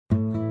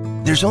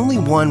There's only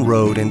one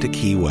road into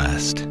Key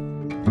West,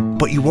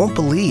 but you won't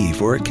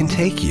believe where it can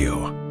take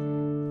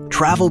you.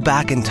 Travel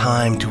back in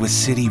time to a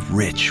city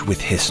rich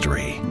with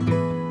history.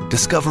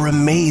 Discover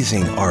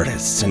amazing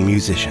artists and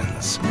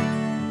musicians.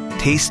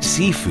 Taste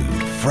seafood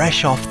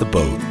fresh off the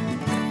boat.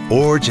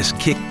 Or just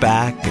kick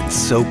back and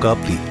soak up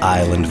the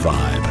island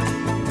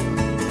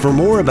vibe. For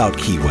more about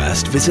Key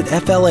West, visit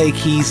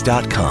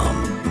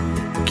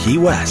flakeys.com. Key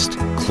West,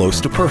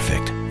 close to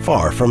perfect,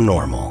 far from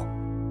normal.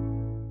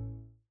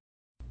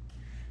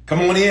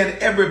 Come on in,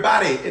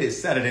 everybody. It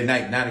is Saturday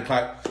night, 9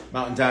 o'clock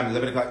Mountain Time,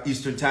 11 o'clock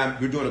Eastern Time.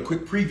 We're doing a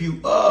quick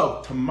preview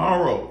of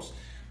tomorrow's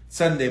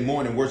Sunday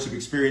morning worship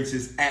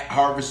experiences at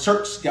Harvest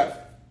Church. Got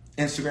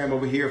Instagram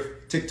over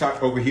here,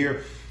 TikTok over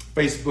here,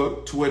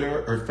 Facebook,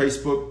 Twitter,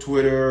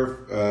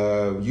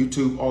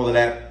 YouTube, all of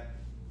that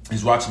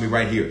is watching me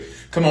right here.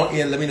 Come on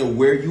in. Let me know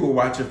where you are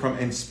watching from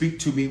and speak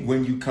to me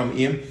when you come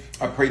in.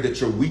 I pray that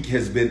your week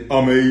has been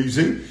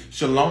amazing.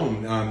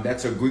 Shalom.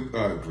 That's a Greek.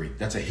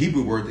 That's a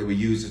Hebrew word that we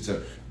use. It's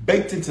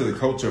baked into the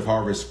culture of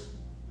Harvest.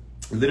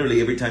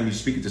 Literally, every time you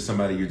speak it to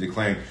somebody, you're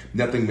declaring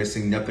nothing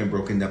missing, nothing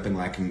broken, nothing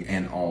lacking,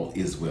 and all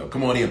is well.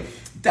 Come on in.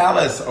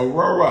 Dallas,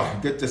 Aurora,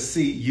 good to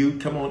see you.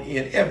 Come on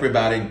in,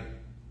 everybody.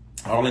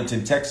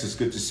 Arlington, Texas,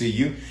 good to see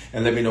you.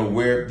 And let me know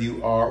where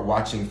you are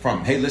watching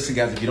from. Hey, listen,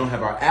 guys, if you don't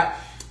have our app,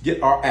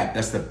 get our app.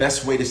 That's the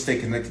best way to stay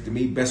connected to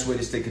me, best way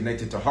to stay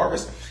connected to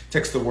Harvest.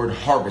 Text the word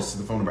Harvest to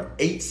the phone number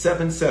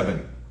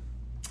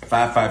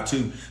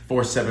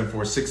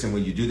 877-552-4746. And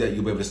when you do that,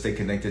 you'll be able to stay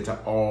connected to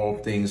all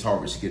things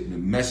Harvest. You get new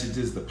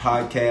messages, the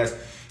podcast.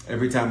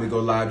 Every time we go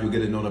live, you'll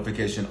get a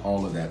notification,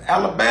 all of that.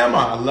 Alabama,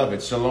 I love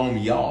it. Shalom,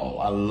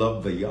 y'all. I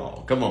love the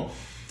y'all. Come on.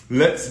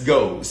 Let's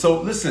go.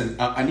 So listen,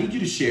 I need you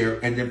to share.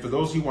 And then for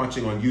those of you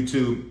watching on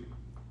YouTube,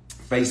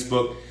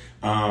 Facebook,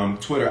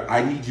 Twitter,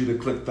 I need you to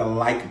click the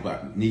like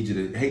button. Need you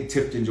to, hey,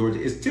 Tifton,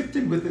 Georgia. Is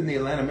Tifton within the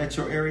Atlanta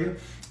metro area?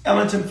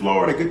 Ellington,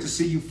 Florida, good to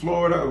see you.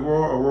 Florida,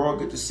 Aurora,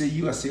 good to see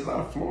you. I see a lot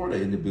of Florida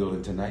in the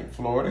building tonight.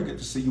 Florida, good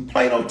to see you.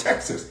 Plano,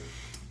 Texas,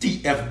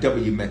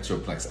 DFW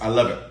Metroplex. I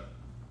love it.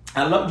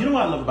 You know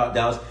what I love about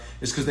Dallas?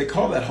 It's because they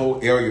call that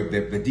whole area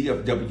the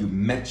DFW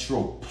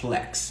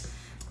Metroplex.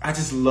 I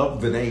just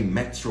love the name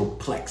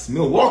Metroplex.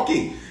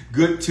 Milwaukee,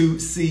 good to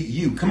see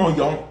you. Come on,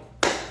 y'all.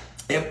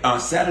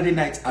 Saturday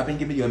nights, I've been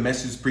giving you a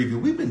message preview.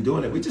 We've been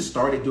doing it. We just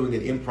started doing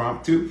it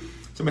impromptu.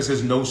 Somebody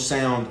says no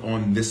sound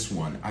on this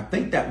one. I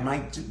think that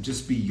might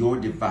just be your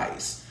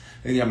device.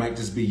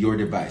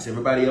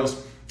 Everybody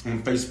else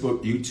on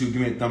Facebook, YouTube,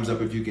 give me a thumbs up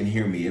if you can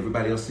hear me.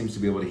 Everybody else seems to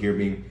be able to hear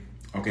me.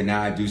 Okay,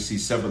 now I do see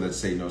several that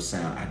say no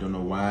sound. I don't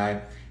know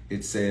why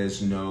it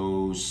says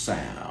no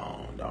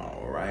sound.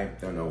 All right.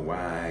 Don't know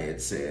why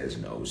it says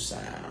no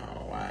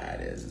sound. Why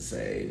does it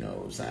say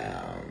no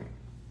sound?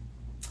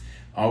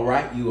 All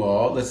right, you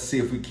all. Let's see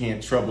if we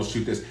can't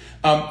troubleshoot this.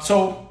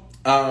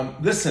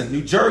 Listen,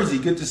 New Jersey,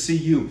 good to see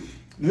you.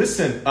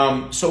 Listen,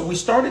 so we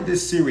started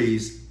this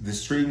series. The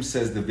stream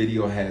says the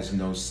video has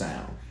no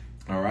sound.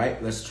 All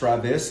right, let's try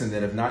this. And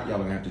then if not, y'all are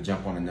going to have to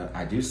jump on another.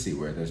 I do see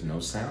where there's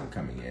no sound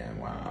coming in.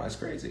 Wow, that's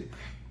crazy.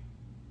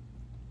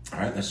 All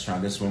right, let's try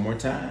this one more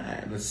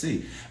time. Let's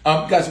see.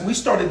 Guys, we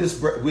started this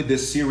with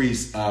this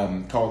series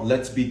called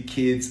Let's Be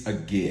Kids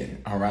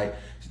Again. All right.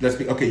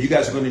 Okay, you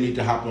guys are going to need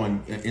to hop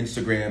on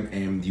Instagram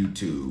and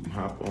YouTube.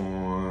 Hop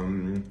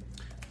on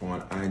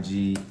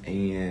IG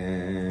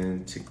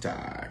and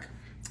TikTok.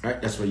 All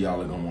right, that's where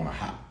y'all are going to want to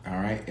hop. All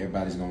right,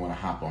 everybody's going to want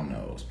to hop on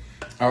those.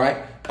 All right.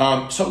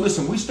 So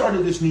listen, we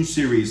started this new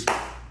series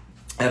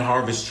at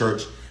Harvest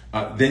Church.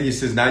 Then you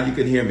says, now you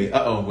can hear me.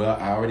 Well,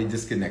 I already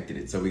disconnected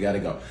it, so we got to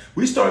go.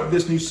 We started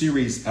this new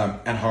series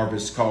at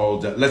Harvest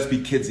called Let's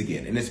Be Kids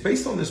Again. And it's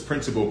based on this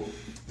principle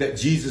that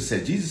Jesus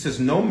said. Jesus says,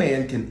 no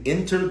man can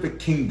enter the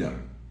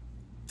kingdom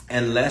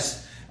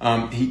unless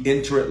he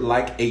enter it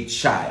like a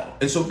child.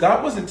 And so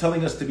God wasn't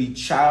telling us to be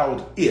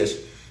childish.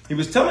 He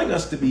was telling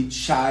us to be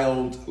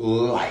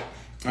childlike.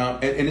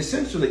 And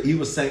essentially, he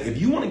was saying,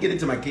 if you want to get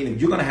into my kingdom,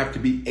 you're going to have to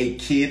be a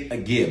kid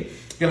again.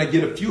 Can I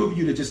get a few of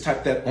you to just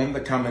type that on the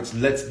comments?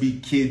 Let's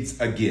be kids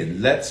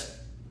again. Let's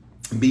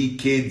be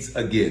kids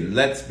again.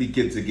 Let's be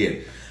kids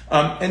again.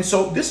 And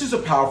so this is a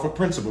powerful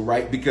principle,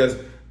 right? Because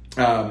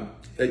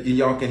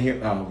y'all can hear,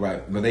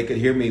 right. Well, they could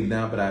hear me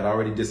now, but I'd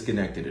already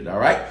disconnected it. All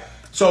right.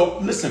 So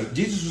listen,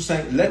 Jesus was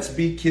saying, let's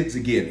be kids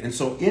again. And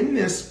so in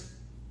this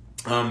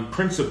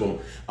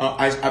principle,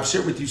 I've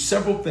shared with you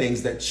several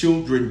things that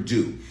children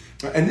do.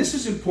 And this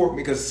is important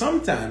because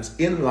sometimes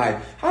in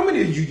life, how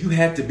many of you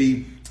had to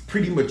be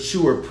pretty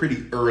mature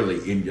pretty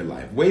early in your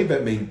life? Wave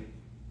at me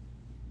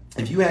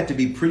if you had to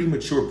be pretty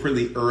mature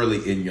pretty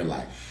early in your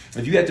life.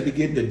 If you had to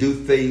begin to do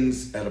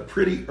things at a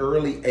pretty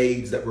early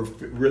age that were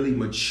really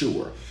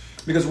mature.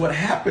 Because what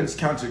happens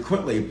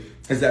consequently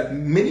is that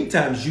many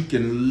times you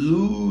can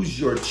lose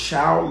your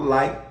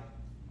childlike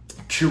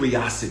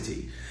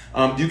curiosity.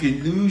 You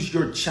can lose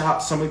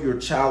some of your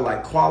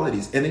childlike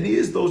qualities. And it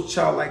is those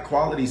childlike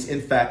qualities,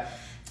 in fact,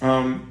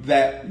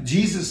 that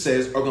Jesus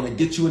says are going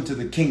to get you into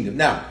the kingdom.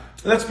 Now,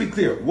 let's be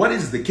clear. What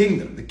is the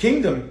kingdom? The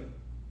kingdom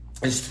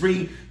has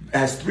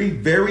three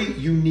very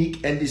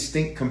unique and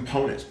distinct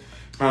components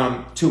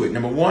to it.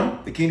 Number one,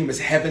 the kingdom is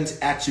heaven's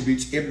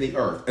attributes in the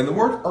earth. And the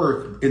word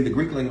earth in the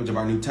Greek language of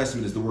our New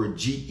Testament is the word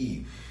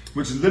ge,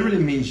 which literally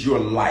means your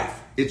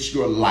life. It's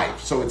your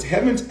life. So it's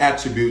heaven's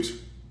attributes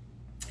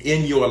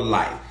in your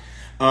life.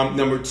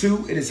 Number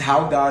two, it is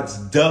how God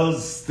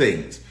does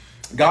things.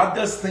 God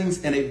does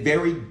things in a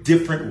very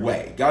different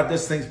way. God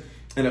does things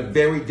in a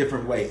very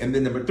different way. And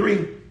then number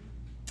three,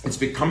 it's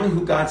becoming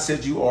who God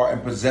said you are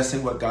and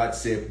possessing what God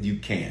said you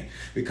can.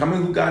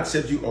 Becoming who God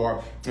said you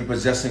are and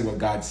possessing what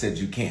God said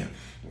you can.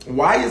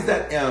 Why is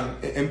that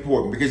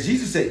important? Because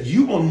Jesus said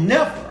you will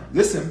never,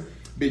 listen,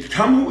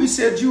 become who he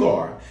said you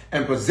are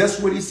and possess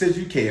what he said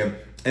you can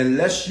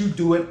unless you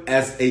do it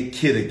as a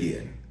kid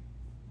again.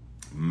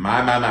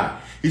 My.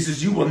 He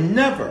says you will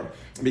never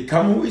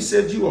become who he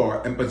said you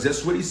are and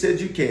possess what he said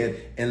you can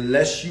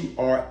unless you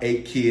are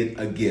a kid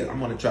again. I'm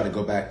going to try to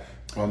go back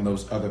on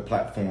those other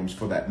platforms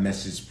for that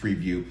message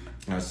preview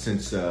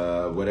since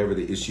whatever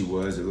the issue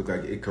was, it looked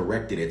like it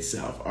corrected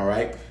itself. All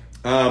right.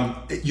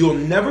 You'll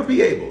never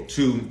be able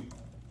to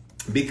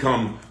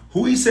become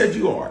who he said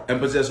you are and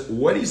possess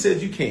what he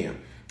said you can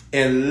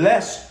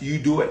unless you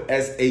do it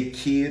as a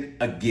kid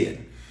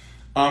again.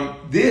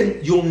 Then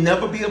you'll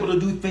never be able to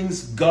do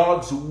things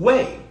God's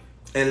way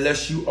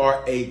unless you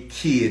are a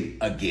kid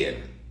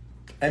again.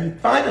 And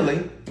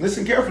finally,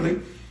 listen carefully,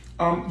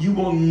 you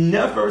will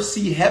never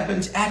see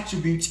heaven's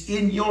attributes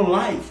in your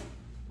life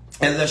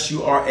unless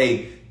you are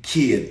a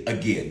kid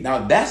again.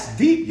 Now that's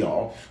deep,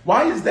 y'all.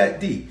 Why is that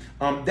deep?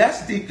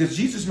 That's deep because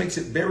Jesus makes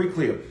it very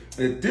clear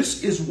that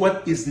this is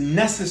what is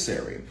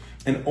necessary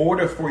in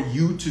order for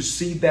you to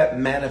see that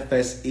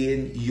manifest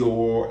in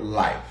your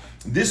life.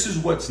 This is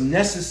what's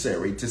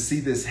necessary to see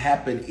this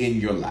happen in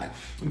your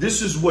life.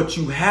 This is what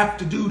you have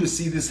to do to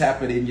see this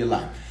happen in your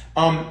life.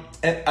 And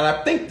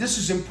I think this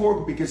is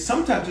important because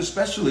sometimes,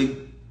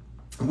 especially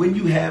when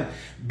you have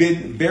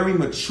been very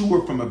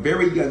mature from a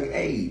very young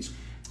age,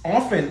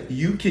 often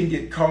you can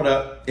get caught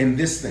up in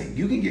this thing.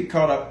 You can get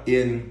caught up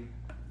in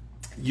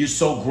you're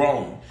so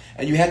grown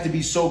and you have to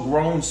be so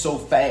grown so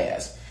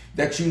fast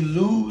that you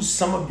lose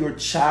some of your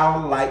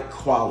childlike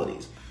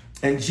qualities.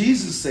 And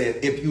Jesus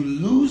said, if you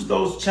lose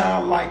those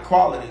childlike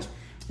qualities,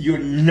 you're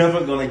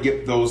never going to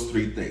get those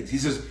three things. He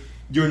says,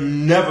 you're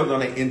never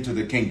going to enter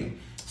the kingdom.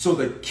 So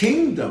the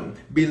kingdom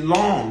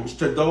belongs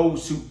to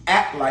those who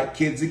act like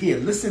kids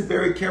again. Listen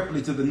very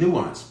carefully to the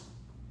nuance.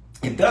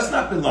 It does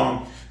not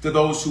belong to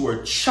those who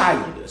are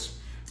childish.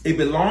 It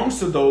belongs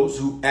to those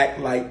who act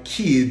like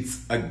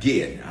kids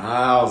again.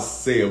 I'll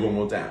say it one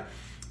more time.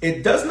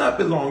 It does not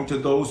belong to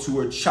those who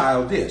are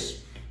childish.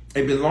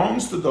 It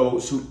belongs to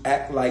those who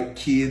act like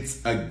kids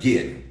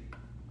again.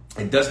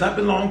 It does not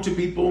belong to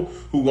people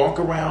who walk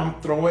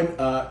around throwing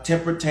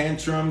temper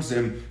tantrums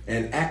and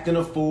acting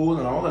a fool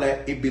and all of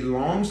that. It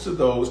belongs to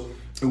those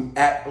who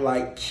act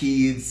like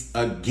kids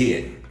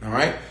again. All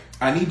right.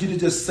 I need you to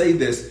just say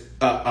this.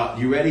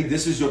 You ready?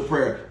 This is your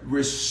prayer.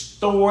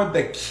 Restore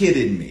the kid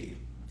in me.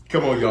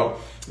 Come on, y'all.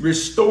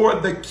 Restore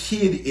the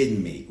kid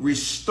in me.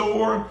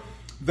 Restore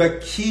the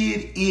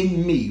kid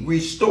in me.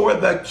 Restore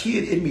the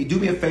kid in me. Do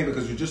me a favor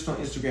because you're just on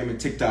Instagram and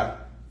TikTok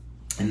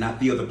and not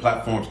the other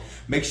platforms.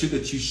 Make sure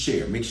that you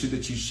share. Make sure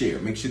that you share.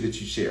 Make sure that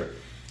you share.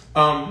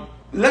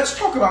 Let's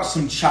talk about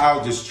some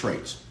childish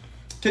traits.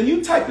 Can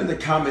you type in the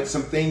comments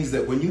some things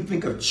that when you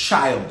think of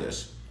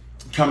childish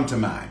come to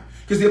mind?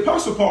 Because the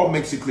Apostle Paul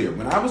makes it clear.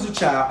 When I was a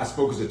child, I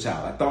spoke as a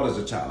child. I thought as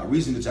a child. I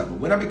reasoned as a child. But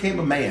when I became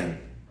a man,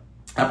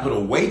 I put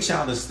away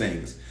childish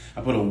things.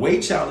 I put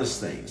away childish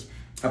things.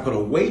 I put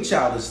away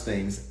childish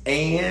things,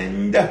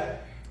 and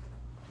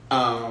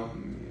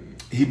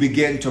he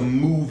began to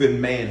move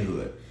in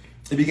manhood.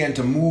 He began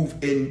to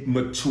move in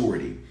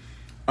maturity.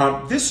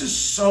 This is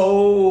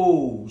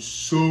so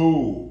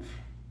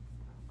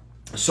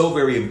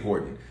very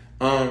important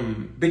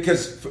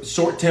because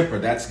short temper,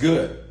 that's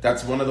good.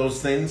 That's one of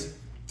those things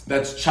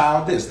that's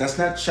childish. That's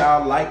not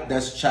childlike,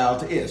 that's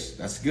childish.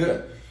 That's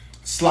good.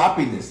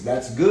 Sloppiness,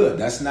 that's good.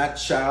 That's not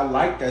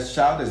childlike, that's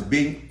childish.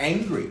 Being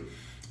angry.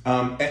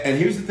 And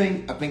here's the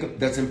thing I think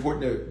that's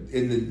important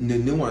in the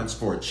nuance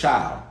for a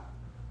child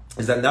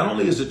is that not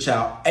only is a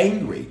child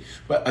angry,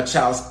 but a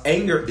child's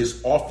anger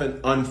is often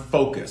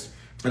unfocused.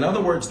 In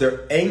other words,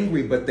 they're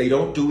angry, but they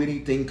don't do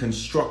anything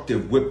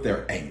constructive with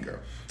their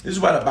anger. This is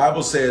why the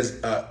Bible says,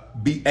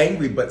 be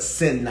angry, but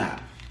sin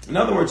not. In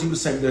other words, he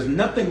was saying there's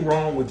nothing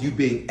wrong with you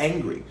being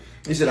angry.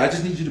 He said, I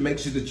just need you to make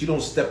sure that you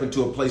don't step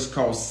into a place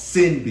called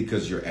sin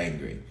because you're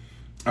angry.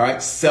 All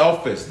right.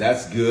 Selfish.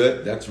 That's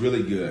good. That's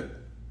really good.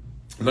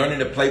 Learning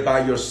to play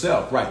by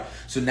yourself, right?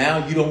 So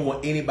now you don't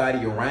want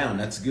anybody around.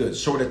 That's good.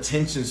 Short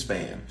attention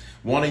span.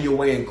 Wanting your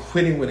way and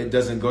quitting when it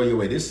doesn't go your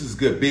way. This is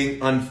good.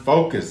 Being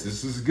unfocused.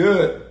 This is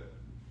good.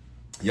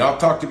 Y'all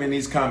talk to me in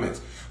these comments.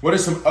 What are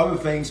some other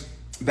things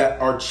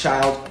that are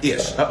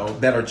childish?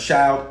 That are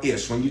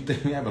childish. When you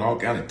think we're having all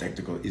kind of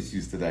technical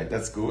issues today.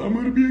 That's cool. I'm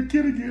going to be a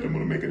kid again. I'm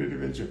going to make an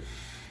adventure.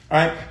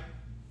 All right.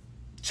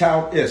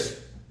 Childish.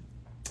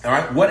 All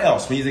right. What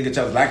else? When you think of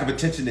child, lack of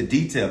attention to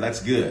detail.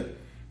 That's good.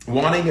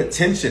 Wanting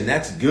attention.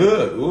 That's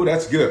good. Ooh,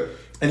 that's good.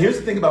 And here's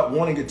the thing about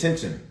wanting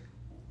attention.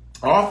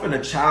 Often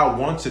a child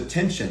wants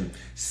attention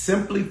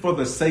simply for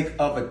the sake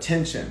of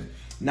attention,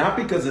 not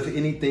because of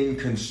anything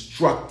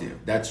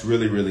constructive. That's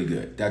really, really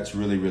good. That's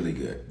really, really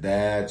good.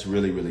 That's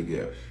really, really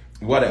good.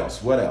 What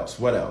else? What else?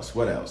 What else?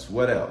 What else?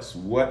 What else?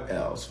 What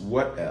else?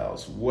 What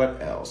else?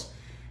 What else?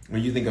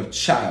 When you think of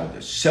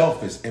childish,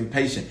 selfish,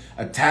 impatient,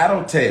 a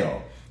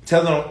tattletale,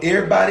 telling on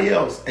everybody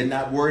else and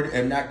not worried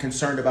and not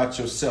concerned about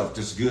yourself.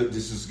 This is good.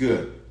 This is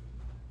good.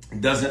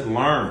 Doesn't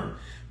learn.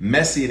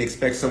 Messy and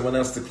expect someone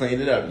else to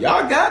clean it up.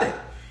 Y'all got it.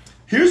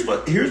 Here's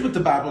what the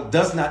Bible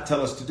does not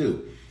tell us to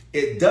do.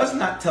 It does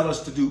not tell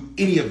us to do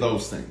any of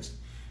those things.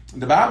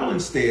 The Bible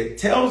instead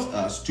tells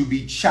us to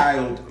be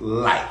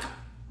childlike.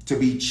 To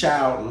be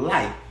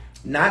childlike,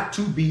 not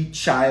to be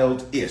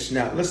childish.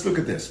 Now, let's look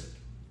at this.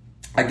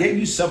 I gave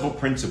you several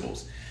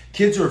principles.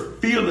 Kids are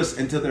fearless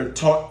until they're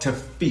taught to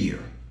fear.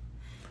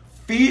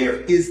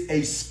 Fear is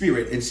a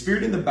spirit, and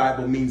spirit in the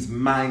Bible means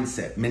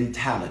mindset,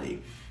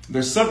 mentality.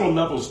 There's several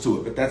levels to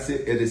it, but that's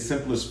it at its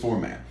simplest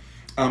format.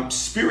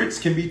 Spirits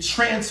can be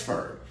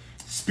transferred.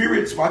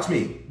 Spirits, watch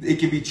me, it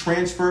can be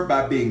transferred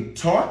by being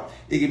taught.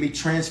 It can be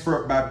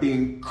transferred by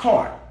being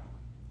caught.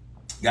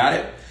 Got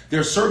it? There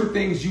are certain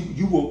things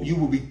you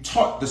will be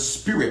taught the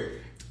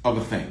spirit of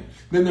a thing.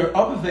 Then there are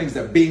other things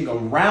that being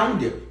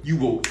around it, you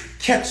will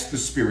catch the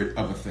spirit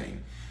of a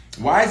thing.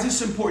 Why is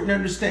this important to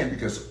understand?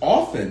 Because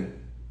often,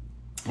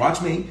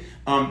 watch me,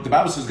 the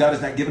Bible says God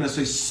has not given us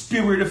a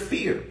spirit of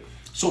fear.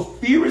 So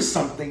fear is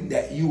something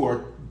that you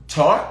are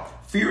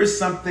taught. Fear is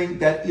something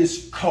that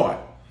is caught,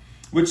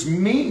 which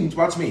means,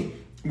 watch me,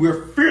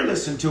 we're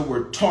fearless until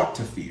we're taught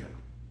to fear.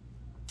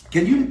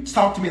 Can you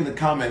talk to me in the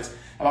comments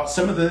about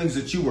some of the things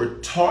that you were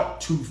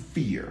taught to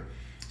fear?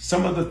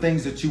 Some of the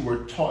things that you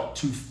were taught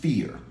to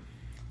fear.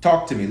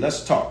 Talk to me.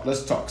 Let's talk.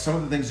 Let's talk. Some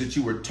of the things that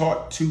you were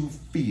taught to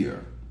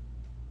fear.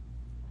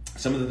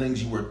 Some of the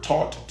things you were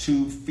taught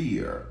to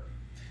fear.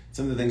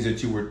 Some of the things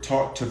that you were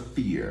taught to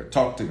fear.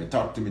 Talk to me.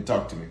 Talk to me.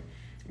 Talk to me.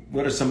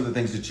 What are some of the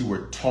things that you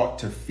were taught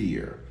to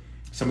fear?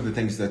 Some of the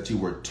things that you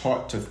were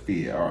taught to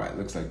fear. All right.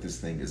 Looks like this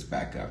thing is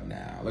back up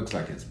now. Looks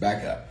like it's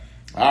back up.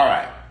 All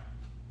right.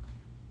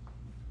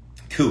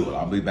 Cool.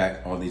 I'll be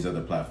back on these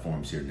other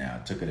platforms here now.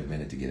 It took it a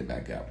minute to get it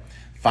back up.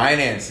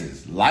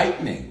 Finances,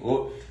 lightning.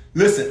 Well,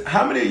 listen,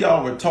 how many of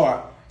y'all were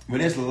taught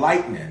when it's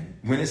lightning,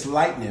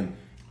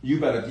 you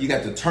got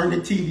to turn the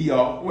TV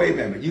off. Wait a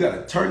minute. You got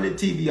to turn the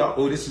TV off.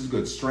 Oh, this is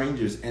good.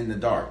 Strangers in the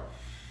dark.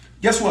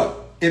 Guess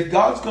what? If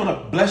God's going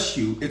to bless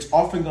you, it's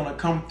often going to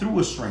come through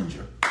a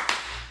stranger.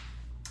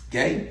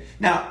 Okay?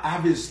 Now,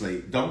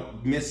 obviously,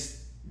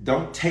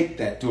 don't take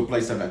that to a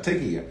place I'm not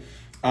taking it.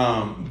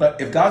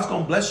 But if God's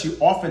going to bless you,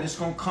 often it's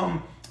going to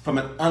come from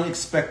an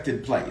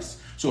unexpected place.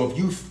 So if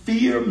you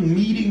fear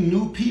meeting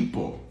new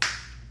people,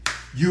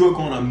 you are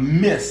going to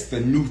miss the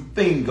new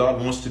thing God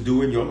wants to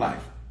do in your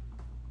life.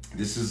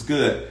 This is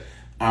good.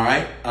 All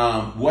right.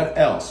 What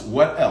else?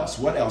 What else?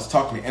 What else?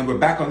 Talk to me. And we're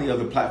back on the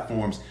other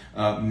platforms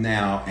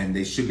now, and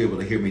they should be able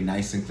to hear me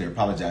nice and clear.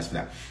 Apologize for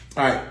that.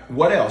 All right.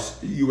 What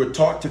else? You were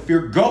taught to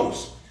fear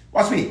ghosts.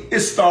 Watch me.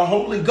 It's the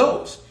Holy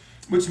Ghost,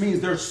 which means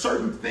there are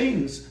certain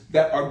things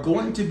that are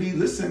going to be,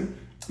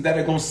 that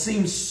are going to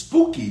seem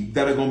spooky,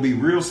 that are going to be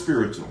real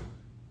spiritual.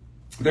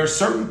 There are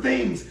certain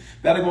things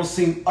that are going to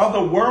seem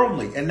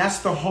otherworldly, and that's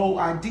the whole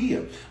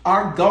idea.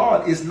 Our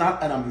God is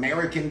not an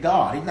American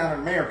God. He's not an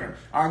American.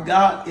 Our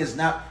God is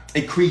not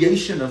a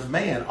creation of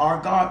man.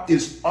 Our God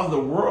is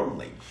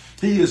otherworldly.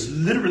 He is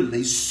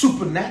literally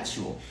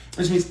supernatural,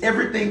 which means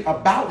everything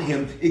about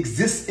him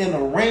exists in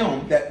a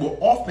realm that will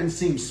often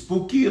seem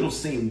spooky. It'll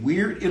seem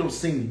weird. It'll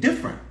seem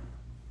different.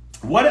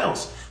 What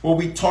else? Well,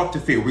 we taught to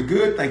fear. We're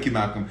good. Thank you,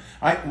 Malcolm.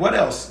 All right. What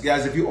else,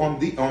 guys? If you're on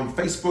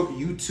Facebook,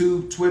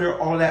 YouTube, Twitter,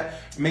 all of that,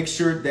 make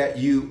sure that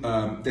you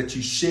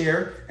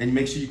share and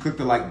make sure you click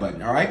the like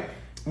button. All right.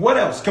 What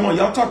else? Come on,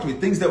 y'all, talk to me.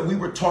 Things that we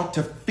were taught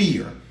to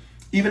fear,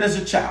 even as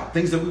a child.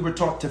 Things that we were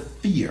taught to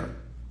fear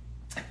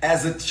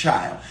as a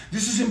child.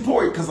 This is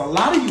important because a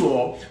lot of you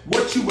all,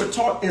 what you were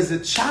taught as a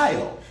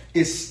child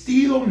is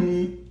still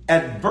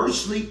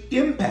adversely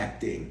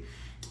impacting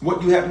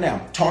what you have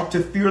now. Taught to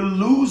fear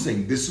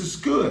losing. This is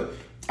good.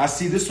 I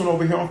see this one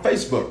over here on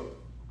Facebook.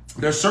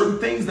 There are certain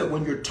things that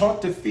when you're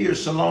taught to fear,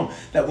 shalom,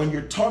 that when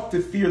you're taught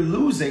to fear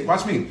losing,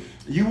 watch me,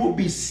 you will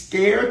be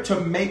scared to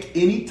make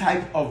any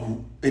type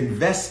of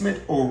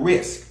investment or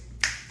risk.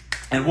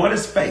 And what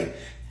is faith?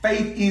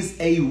 Faith is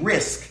a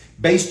risk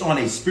based on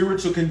a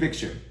spiritual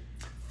conviction.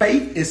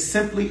 Faith is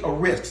simply a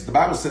risk. The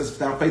Bible says,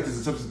 now faith is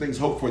the substance of things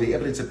hoped for, the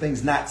evidence of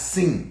things not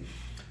seen.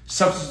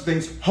 Substance of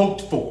things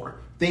hoped for.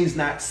 Things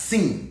not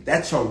seen.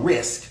 That's a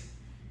risk.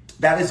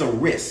 That is a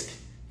risk.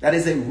 That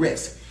is a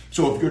risk.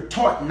 So if you're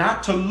taught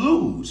not to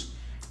lose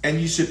and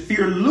you should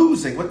fear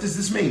losing, what does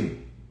this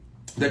mean?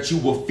 That you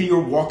will fear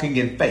walking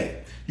in faith.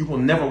 You will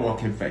never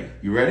walk in faith.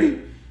 You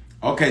ready?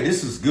 Okay,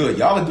 this is good.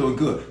 Y'all are doing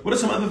good. What are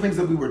some other things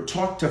that we were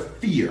taught to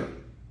fear?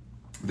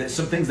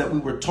 Some things that we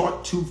were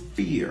taught to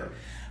fear.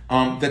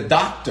 The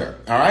doctor.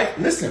 All right,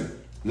 listen.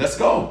 Let's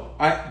go. All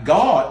right.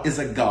 God is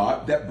a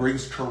God that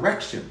brings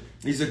correction.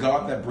 He's a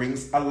God that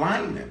brings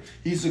alignment.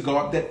 He's a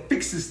God that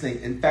fixes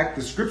things. In fact,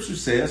 the scripture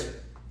says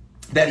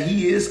that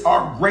he is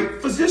our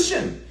great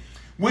physician,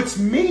 which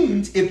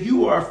means if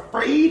you are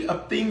afraid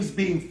of things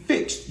being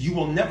fixed, you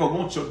will never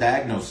want your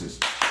diagnosis.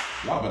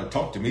 Y'all better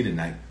talk to me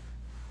tonight.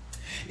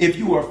 If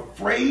you are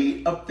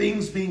afraid of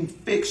things being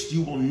fixed,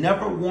 you will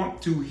never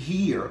want to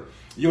hear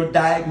your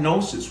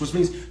diagnosis, which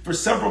means for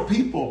several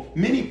people,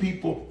 many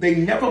people, they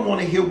never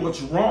want to hear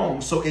what's wrong,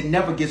 so it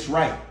never gets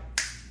right.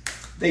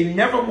 They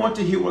never want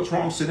to hear what's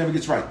wrong, so it never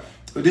gets right.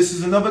 But this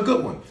is another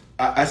good one.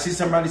 I see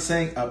somebody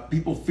saying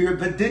people fear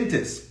the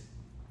dentist.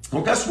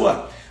 Well, guess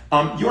what?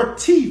 Your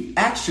teeth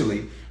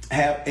actually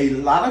have a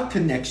lot of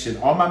connection.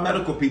 All my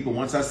medical people,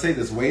 once I say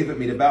this, wave at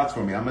me to vouch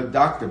for me. I'm a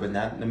doctor, but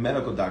not a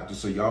medical doctor,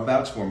 so y'all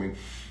vouch for me.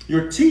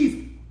 Your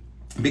teeth,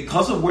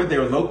 because of where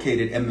they're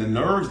located and the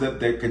nerves that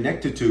they're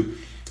connected to,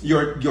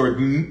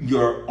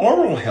 your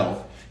oral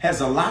health has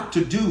a lot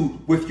to do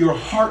with your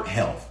heart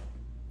health,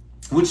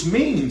 which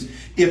means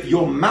if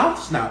your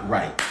mouth's not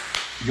right,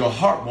 your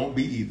heart won't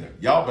be either.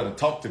 Y'all better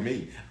talk to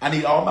me. I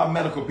need all my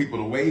medical people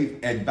to wave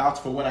and vouch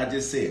for what I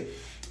just said.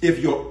 If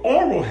your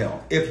oral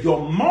health, if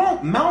your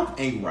mouth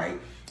ain't right,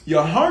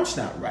 your heart's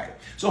not right.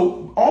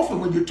 So often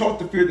when you're taught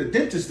to fear the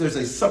dentist, there's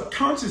a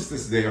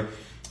subconsciousness there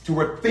to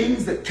where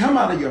things that come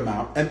out of your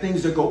mouth and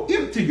things that go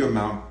into your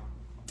mouth,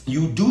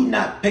 you do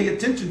not pay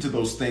attention to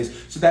those things.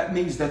 So that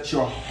means that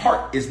your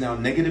heart is now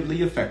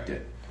negatively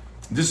affected.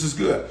 This is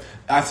good.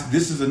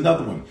 This is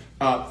another one.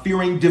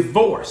 Fearing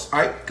divorce. All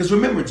right. Because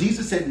remember,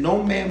 Jesus said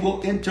no man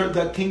will enter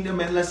the kingdom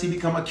unless he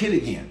become a kid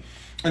again.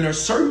 And there are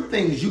certain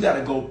things you got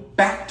to go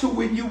back to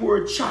when you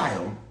were a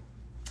child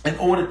in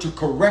order to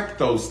correct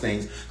those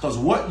things. Because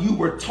what you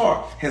were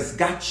taught has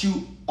got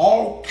you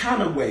all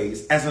kind of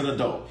ways as an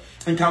adult.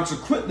 And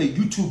consequently,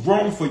 you too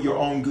grown for your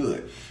own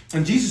good.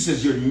 And Jesus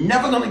says you're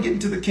never going to get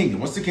into the kingdom.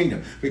 What's the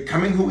kingdom?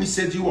 Becoming who he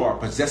said you are,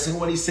 possessing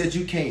what he said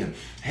you can,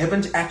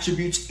 heaven's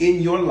attributes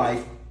in your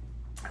life,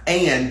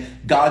 and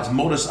God's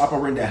modus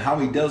operandi, how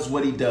he does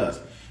what he does.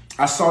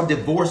 I saw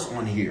divorce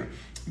on here.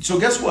 So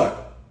guess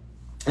what?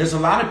 There's a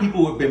lot of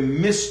people who have been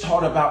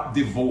mistaught about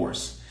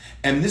divorce.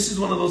 And this is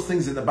one of those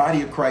things in the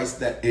body of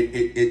Christ that it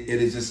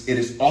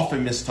is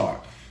often mistaught.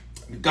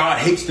 God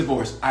hates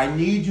divorce. I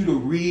need you to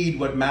read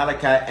what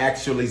Malachi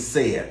actually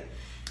said.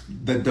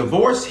 The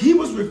divorce he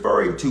was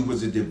referring to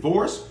was a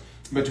divorce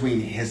between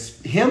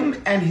him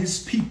and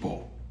his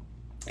people.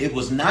 It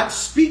was not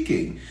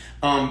speaking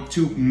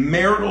to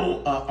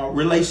marital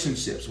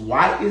relationships.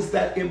 Why is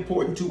that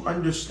important to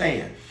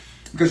understand?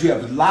 Because you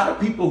have a lot of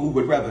people who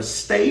would rather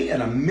stay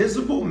in a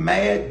miserable,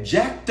 mad,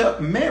 jacked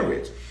up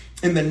marriage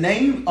in the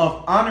name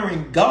of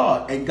honoring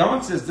God. And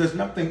God says there's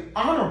nothing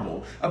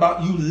honorable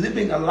about you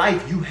living a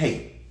life you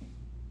hate.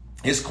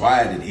 It's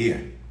quiet in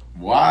here.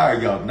 Why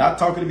are y'all not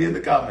talking to me in the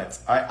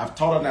comments? I've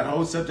taught on that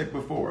whole subject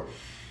before.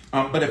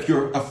 But if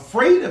you're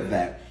afraid of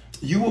that,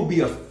 you will be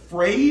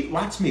afraid,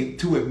 watch me,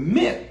 to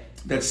admit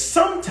that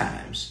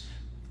sometimes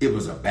it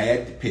was a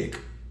bad pick.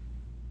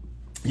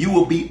 You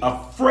will be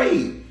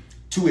afraid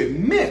to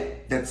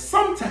admit that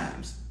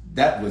sometimes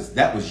that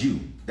was you.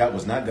 That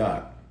was not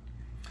God.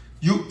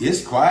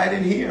 It's quiet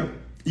in here.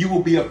 You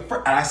will be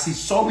afraid. I see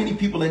so many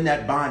people in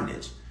that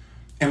bondage.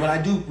 And when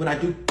I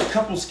do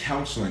couples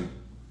counseling,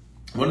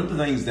 one of the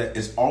things that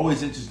is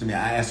always interesting to me,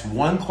 I ask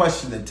one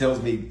question that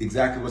tells me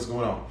exactly what's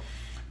going on.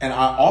 And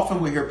I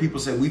often will hear people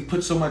say, we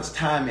put so much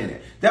time in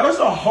it. That was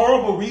a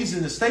horrible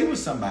reason to stay with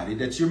somebody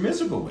that you're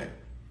miserable with.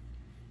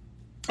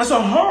 That's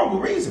a horrible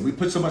reason. We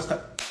put so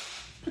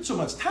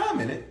much time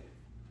in it.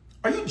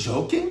 Are you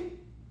joking?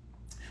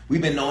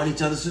 We've been knowing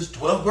each other since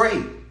 12th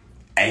grade.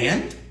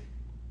 And?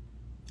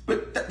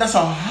 But that's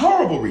a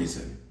horrible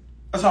reason.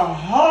 That's a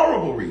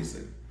horrible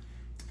reason.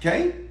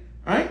 Okay?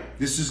 All right?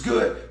 This is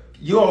good.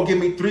 You all give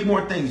me 3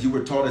 more things you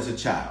were taught as a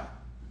child.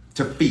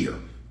 To fear.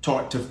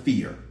 Taught to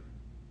fear.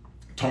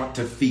 Taught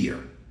to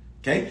fear.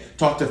 Okay?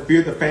 Taught to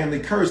fear the family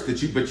curse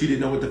but you didn't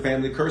know what the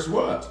family curse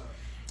was.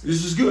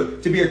 This is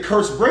good. To be a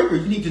curse breaker,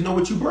 you need to know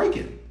what you're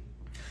breaking.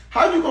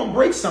 How are you going to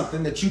break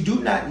something that you do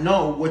not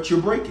know what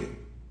you're breaking?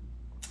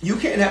 You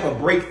can't have a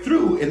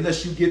breakthrough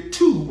unless you get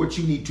to what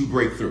you need to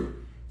break through.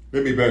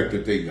 Let me back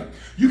the thing up.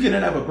 You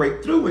cannot have a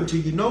breakthrough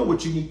until you know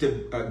what you need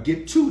to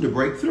get to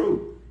break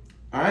through.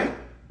 All right?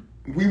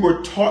 We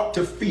were taught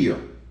to fear.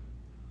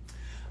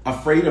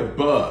 Afraid of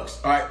bugs.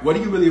 All right, what are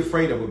you really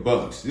afraid of with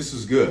bugs? This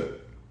is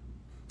good.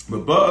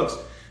 With bugs,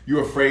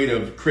 you're afraid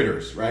of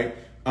critters, right?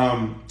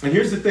 And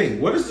here's the thing.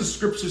 What does the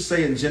scripture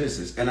say in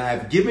Genesis? And I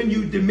have given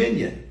you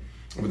dominion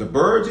over the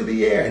birds of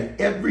the air and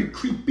every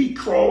creepy,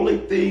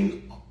 crawling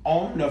thing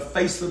on the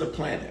face of the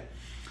planet.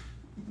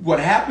 What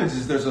happens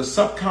is there's a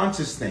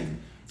subconscious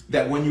thing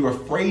that when you're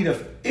afraid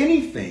of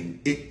anything,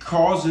 it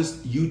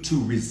causes you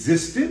to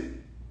resist it.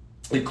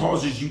 It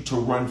causes you to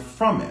run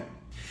from it.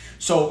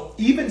 So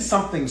even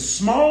something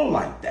small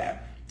like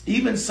that,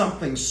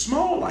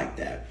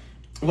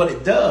 what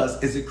it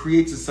does is it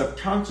creates a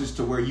subconscious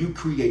to where you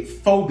create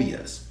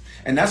phobias.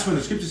 And that's when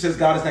the scripture says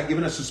God has not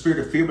given us a spirit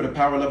of fear, but a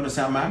power, love, and a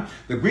sound mind.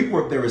 The Greek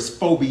word there is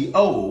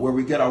phobio, where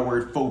we get our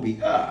word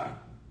phobia.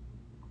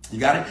 You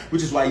got it?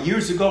 Which is why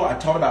years ago I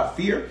taught about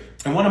fear.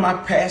 And one of my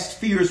past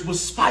fears was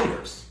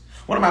spiders.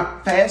 One of my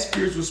past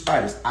fears was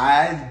spiders.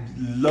 I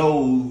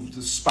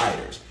loathed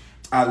spiders.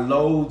 I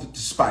loathed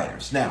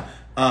spiders. Now,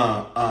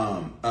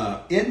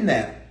 in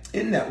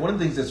that, one of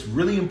the things that's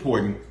really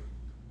important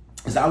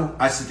is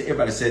I said to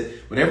everybody, I said,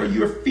 whatever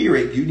you're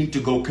fearing, you need to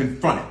go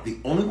confront it.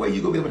 The only way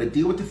you're going to be able to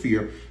deal with the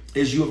fear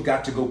is you have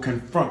got to go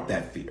confront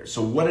that fear.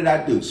 So what did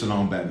I do? So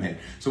long, Batman.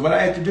 So what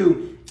I had to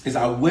do is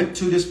I went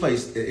to this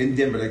place in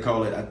Denver. They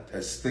call it,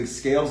 I think,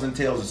 Scales and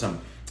Tails or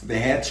something. They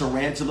had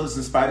tarantulas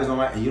and spiders on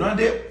and you know what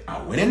I did?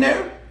 I went in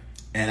there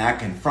and I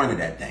confronted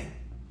that thing.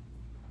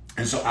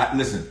 And so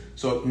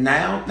so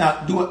now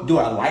do I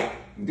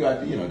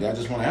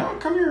just want to,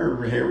 come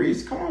here,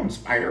 Harry's, come on,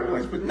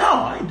 spider. But no,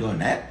 I ain't doing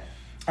that.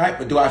 All right,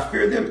 but do I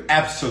fear them?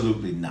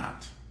 Absolutely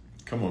not.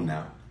 Come on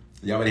now.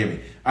 Y'all would hear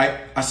me.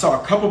 I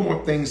saw a couple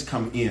more things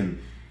come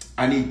in.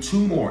 I need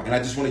two more, and I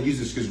just want to use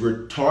this because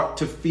we're taught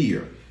to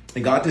fear.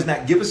 And God does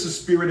not give us a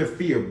spirit of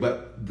fear,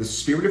 but the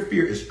spirit of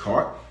fear is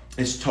taught.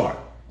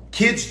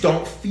 Kids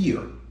don't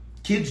fear.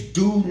 Kids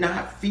do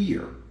not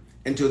fear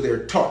until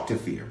they're taught to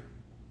fear.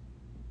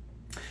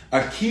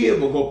 A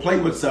kid will go play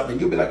with something.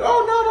 You'll be like,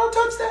 oh, no, don't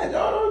touch that.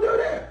 No, don't do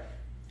that.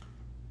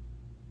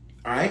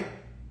 All right?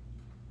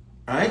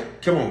 All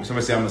right? Come on.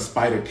 Somebody say I'm a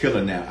spider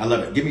killer now. I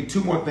love it. Give me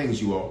two more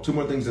things, you all. Two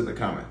more things in the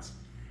comments.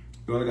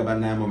 We only got about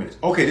 9 more minutes.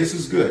 Okay, this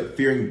is good.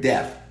 Fearing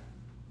death.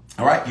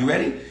 All right, you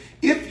ready?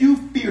 If you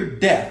fear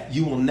death,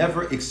 you will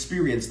never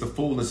experience the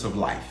fullness of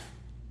life.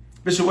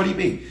 Bishop, what do you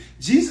mean?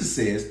 Jesus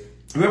says,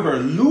 whoever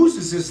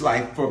loses his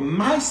life for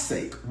my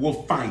sake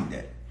will find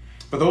it.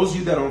 For those of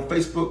you that are on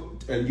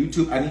Facebook and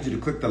YouTube, I need you to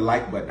click the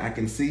like button. I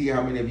can see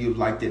how many of you have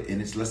liked it,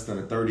 and it's less than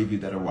a third of you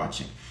that are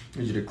watching. I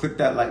need you to click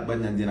that like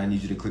button, and then I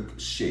need you to click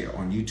share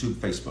on YouTube,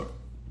 Facebook.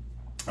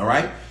 All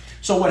right?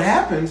 So what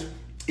happens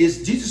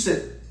is Jesus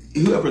said,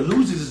 whoever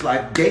loses his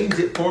life gains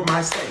it for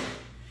my sake,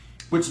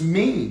 which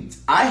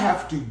means I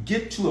have to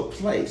get to a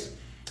place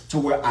to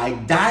where I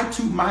die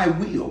to my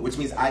will, which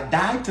means I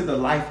die to the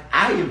life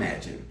I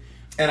imagine,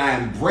 and I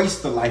embrace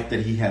the life that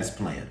he has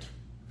planned.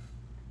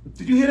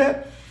 Did you hear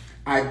that?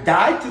 I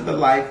died to the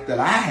life that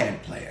I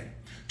had planned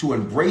to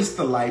embrace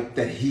the life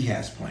that he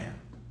has planned.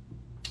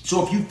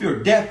 So if you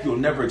fear death, you'll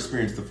never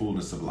experience the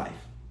fullness of life.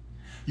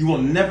 You will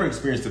never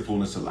experience the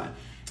fullness of life.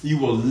 You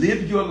will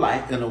live your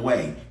life in a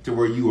way to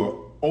where you are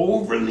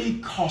overly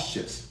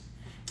cautious.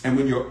 And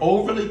when you're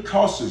overly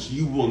cautious,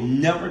 you will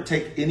never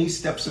take any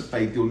steps of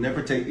faith. You'll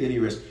never take any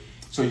risk.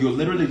 So you'll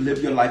literally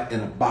live your life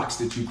in a box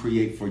that you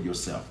create for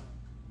yourself.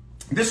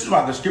 This is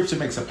why the scripture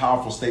makes a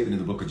powerful statement in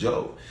the book of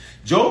Job.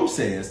 Job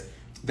says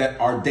that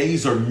our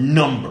days are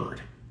numbered.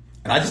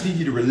 And I just need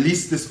you to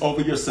release this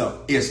over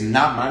yourself. It's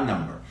not my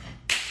number.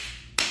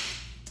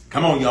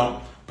 Come on,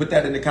 y'all. Put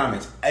that in the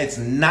comments. It's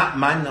not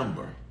my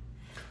number.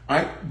 All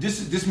right.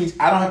 This means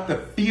I don't have to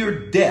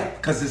fear death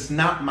because it's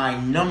not my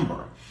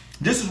number.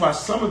 This is why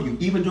some of you,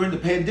 even during the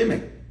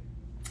pandemic,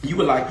 you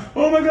were like,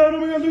 oh my God,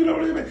 look at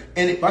it.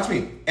 And watch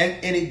me.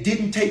 And it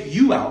didn't take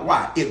you out.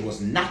 Why? It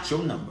was not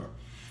your number.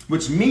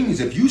 Which means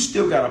if you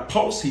still got a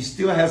pulse, he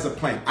still has a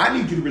plan. I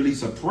need you to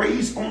release a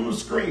praise on the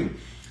screen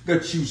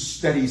that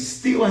he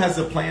still has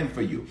a plan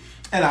for you.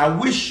 And I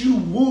wish you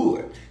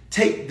would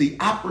take the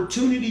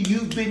opportunity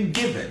you've been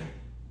given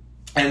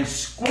and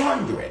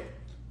squander it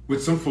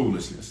with some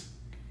foolishness.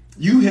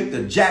 You hit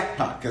the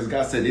jackpot because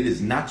God said it is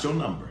not your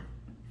number.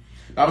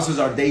 The Bible says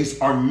our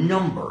days are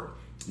numbered,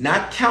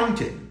 not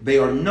counted. They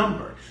are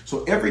numbered.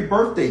 So every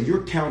birthday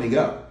you're counting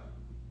up.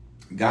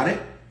 Got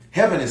it?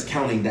 Heaven is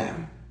counting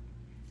down.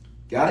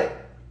 Got it?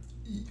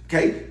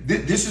 Okay?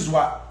 This is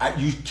why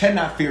you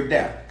cannot fear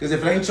death. Because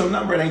if it ain't your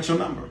number, it ain't your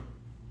number.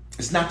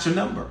 It's not your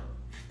number.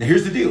 Now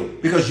here's the deal.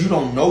 Because you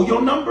don't know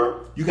your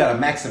number, you got to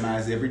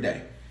maximize every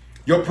day.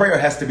 Your prayer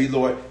has to be,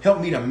 Lord, help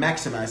me to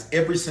maximize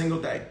every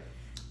single day.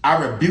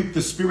 I rebuke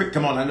the spirit.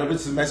 Come on, I know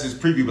this is a message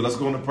preview, but let's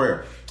go into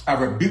prayer. I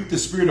rebuke the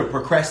spirit of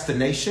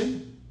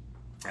procrastination.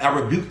 I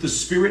rebuke the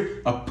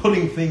spirit of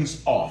putting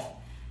things off.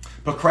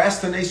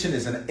 Procrastination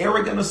is an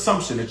arrogant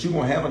assumption that you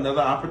won't have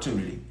another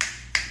opportunity.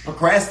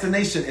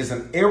 Procrastination is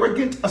an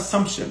arrogant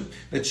assumption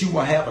that you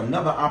will have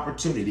another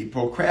opportunity.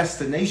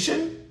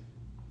 Procrastination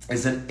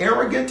is an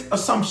arrogant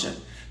assumption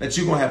that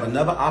you're going to have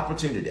another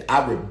opportunity.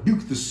 I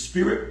rebuke the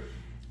spirit,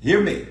 hear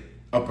me,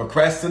 of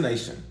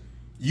procrastination.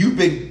 You've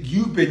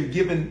been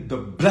given the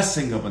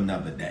blessing of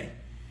another day.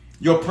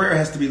 Your prayer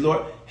has to be,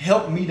 Lord,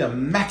 help me to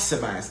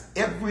maximize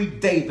every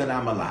day that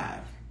I'm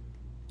alive.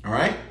 All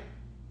right?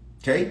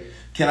 Okay?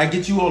 Can I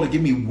get you all to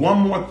give me one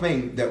more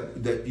thing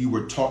that you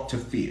were taught to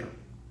fear?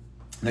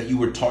 That you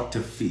were taught to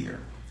fear.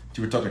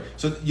 So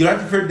you don't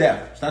have to fear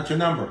death. It's not your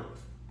number.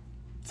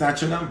 It's not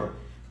your number.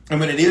 And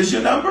when it is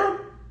your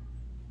number,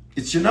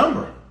 it's your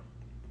number.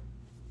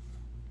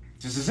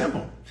 Just as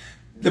simple.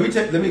 Let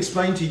me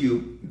explain to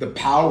you the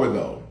power,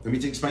 though. Let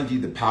me explain to you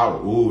the power.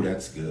 Ooh,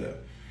 that's good.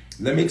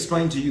 Let me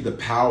explain to you the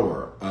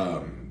power,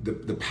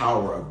 the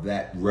power of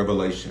that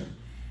revelation.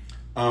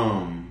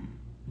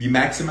 You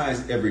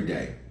maximize every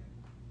day.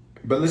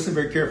 But listen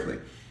very carefully.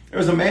 There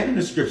was a man in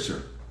the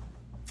scripture.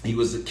 He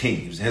was a king.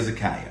 He was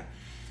Hezekiah.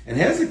 And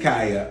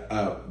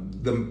Hezekiah,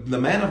 the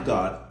man of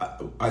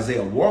God,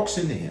 Isaiah, walks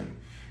into him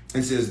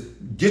and says,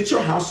 get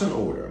your house in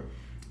order.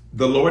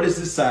 The Lord has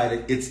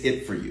decided it's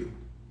it for you.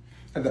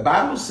 And the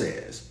Bible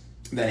says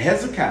that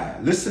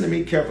Hezekiah, listen to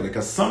me carefully,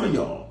 because some of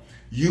y'all,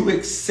 you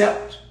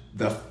accept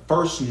the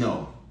first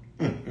no.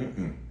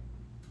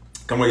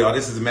 Come on, y'all.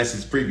 This is a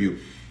message preview.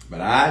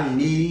 But I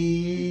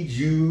need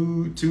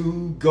you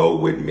to go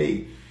with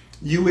me.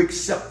 You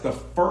accept the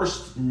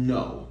first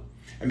no.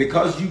 And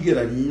because you get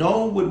a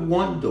no with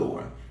one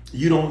door,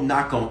 you don't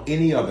knock on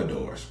any other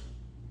doors.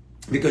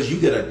 Because you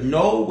get a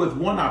no with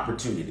one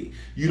opportunity,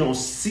 you don't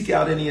seek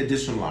out any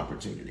additional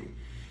opportunity.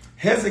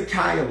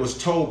 Hezekiah was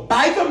told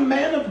by the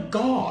man of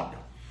God,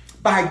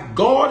 by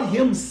God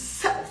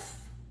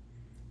himself,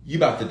 you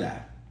about to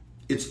die.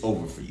 It's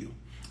over for you.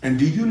 And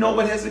do you know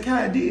what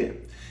Hezekiah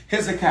did?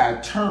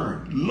 Hezekiah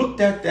turned, looked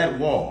at that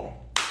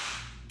wall,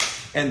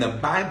 and the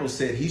Bible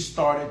said he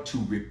started to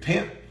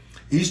repent.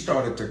 He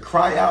started to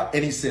cry out,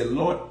 and he said,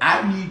 Lord,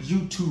 I need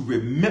you to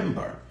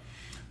remember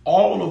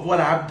all of what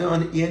I've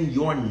done in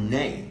your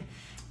name.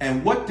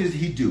 And what did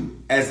he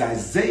do? As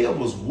Isaiah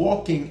was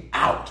walking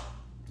out,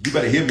 you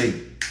better hear me.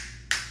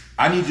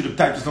 I need you to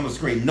type this on the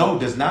screen. No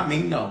does not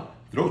mean no.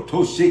 Y'all,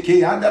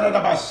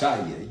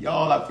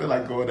 I feel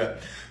like going there.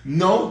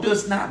 No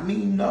does not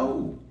mean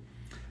no.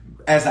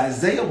 As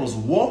Isaiah was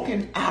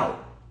walking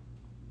out,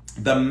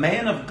 the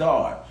man of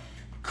God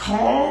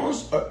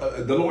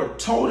the Lord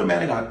told the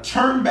man of God,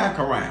 turn back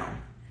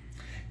around.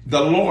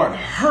 The Lord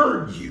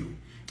heard you.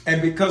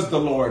 And because the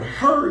Lord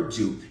heard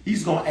you,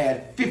 he's going to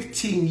add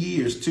 15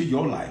 years to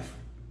your life.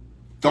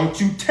 Don't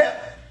you tell.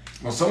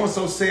 Well,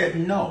 so-and-so said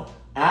no.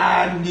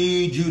 I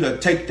need you to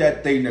take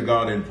that thing to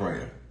God in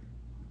prayer.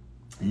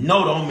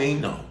 No don't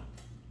mean no.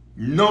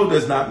 No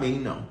does not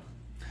mean no.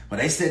 But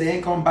they said they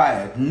ain't going to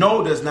buy it.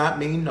 No does not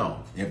mean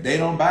no. If they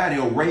don't buy it,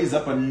 he'll raise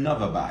up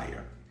another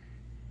buyer.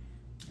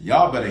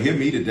 Y'all better hear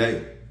me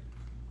today.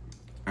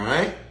 All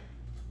right?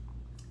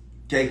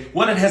 Okay,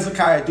 what did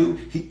Hezekiah do?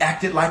 He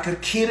acted like a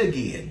kid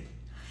again.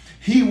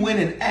 He went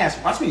and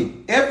asked, watch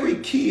me, every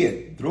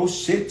kid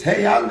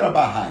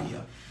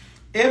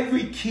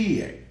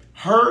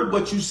heard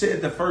what you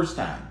said the first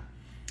time.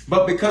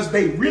 But because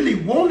they really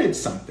wanted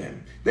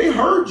something, they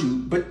heard you.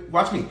 But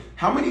watch me,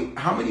 how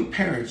many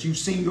parents you've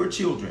seen your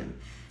children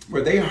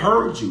where they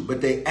heard you,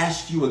 but they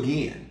asked you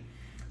again?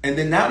 And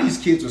then now these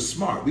kids are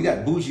smart. We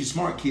got bougie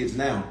smart kids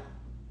now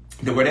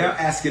where they're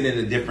asking in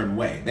a different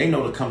way. They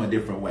know to come a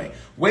different way.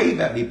 Wave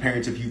at me,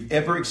 parents, if you've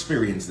ever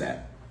experienced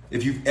that.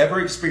 If you've ever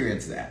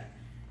experienced that.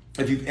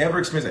 If you've ever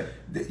experienced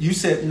that. You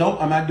said,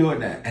 nope, I'm not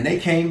doing that. And they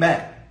came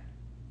back.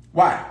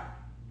 Why?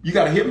 You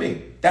got to hear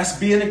me. That's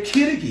being a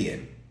kid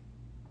again.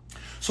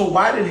 So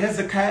why did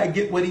Hezekiah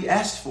get what he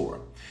asked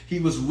for? He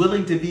was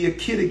willing to be a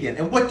kid again.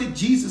 And what did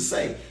Jesus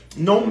say?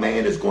 No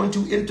man is going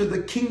to enter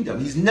the kingdom.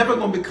 He's never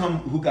going to become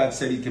who God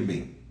said he can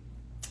be.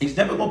 He's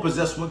never going to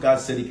possess what God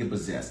said he can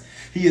possess.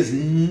 He is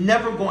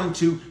never going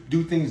to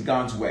do things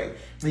God's way.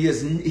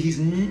 He's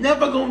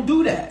never going to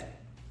do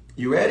that.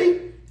 You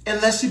ready?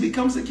 Unless he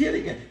becomes a kid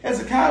again.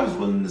 Hezekiah was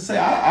willing to say,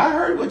 I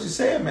heard what you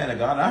said, man of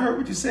God. I heard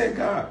what you said,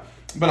 God.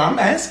 But I'm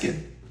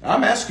asking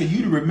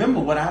you to remember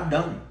what I've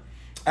done.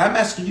 I'm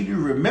asking you to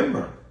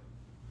remember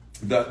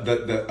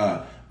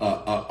the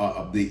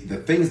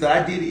things that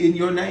I did in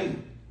your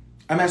name.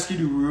 I'm asking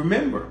you to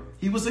remember.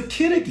 He was a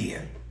kid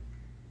again.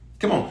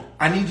 Come on.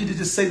 I need you to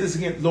just say this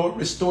again. Lord,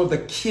 restore the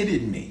kid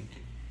in me.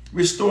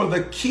 Restore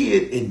the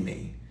kid in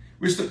me.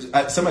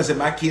 Somebody said,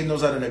 my kid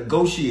knows how to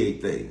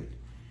negotiate things.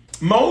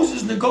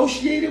 Moses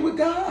negotiated with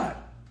God.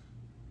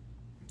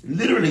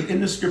 Literally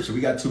in the scripture.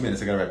 We got 2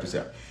 minutes. I got to wrap this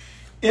up.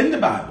 In the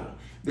Bible,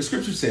 the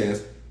scripture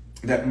says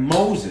that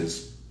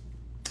Moses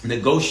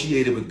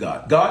negotiated with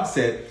God. God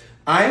said,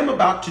 I am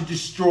about to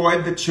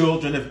destroy the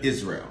children of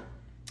Israel.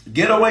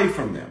 Get away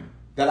from them,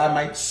 that I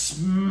might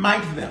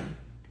smite them.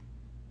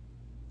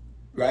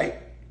 Right?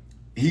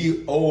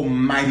 He,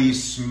 almighty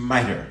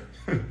smiter.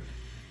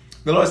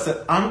 The Lord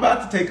said, I'm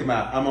about to take them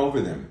out. I'm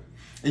over them.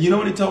 And you know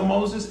what he told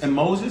Moses? And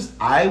Moses,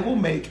 I will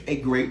make a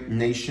great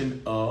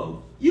nation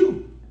of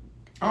you.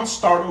 I'll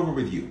start over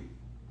with you.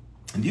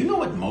 And do you know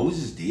what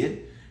Moses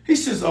did? He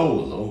says, oh,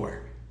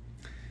 Lord,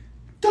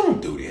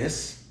 don't do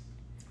this.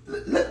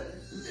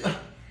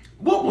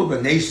 What will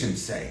the nation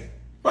say?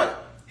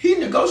 But he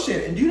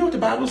negotiated. And do you know what the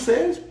Bible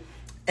says?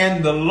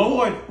 And the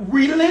Lord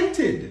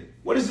relented.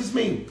 What does this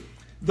mean?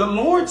 The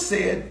Lord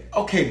said,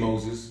 okay,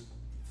 Moses,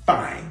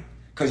 fine.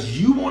 Because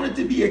you wanted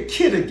to be a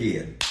kid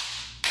again.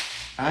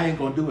 I ain't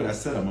going to do what I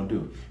said I'm going to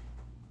do.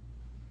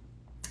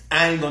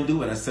 I ain't going to do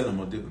what I said I'm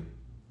going to do.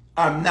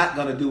 I'm not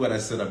going to do what I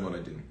said I'm going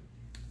to do.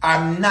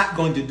 I'm not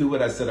going to do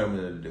what I said I'm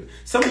going to do.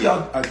 Some of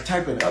y'all are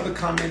typing other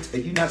comments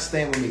and you're not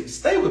staying with me.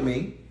 Stay with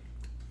me.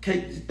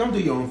 Okay, don't do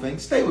your own thing.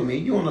 Stay with me.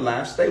 You on the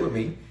live. Stay with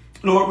me.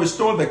 Lord,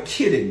 restore the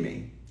kid in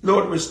me.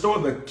 Lord, restore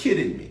the kid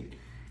in me.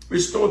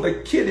 Restore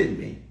the kid in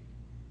me.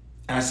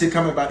 And I see it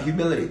coming about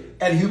humility.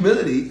 And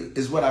humility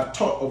is what I've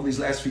taught over these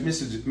last few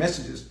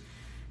messages,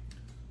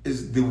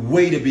 is the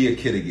way to be a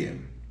kid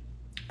again.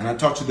 And I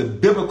taught you the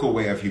biblical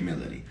way of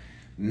humility,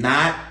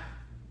 not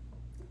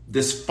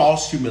this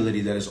false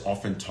humility that is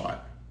often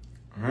taught.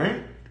 All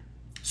right?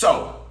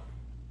 So,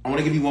 I want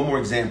to give you one more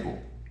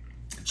example.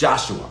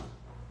 Joshua.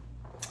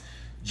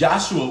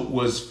 Joshua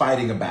was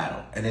fighting a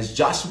battle. And as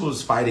Joshua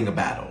was fighting a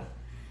battle,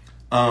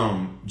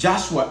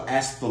 Joshua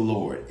asked the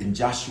Lord in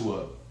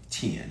Joshua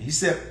 10. He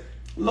said,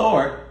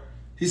 Lord,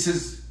 he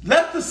says,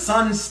 let the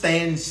sun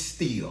stand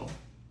still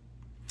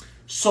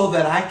so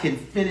that I can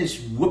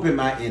finish whooping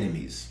my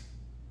enemies.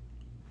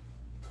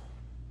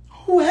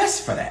 Who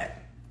asked for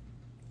that?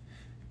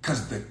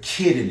 Because the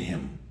kid in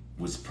him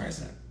was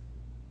present.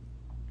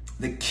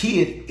 The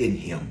kid in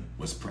him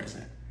was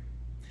present.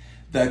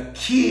 The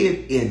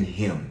kid in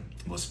him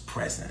was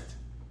present.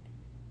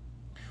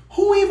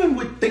 Who even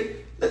would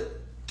think that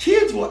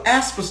kids will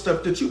ask for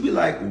stuff that you'd be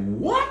like,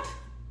 what?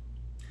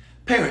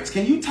 Parents,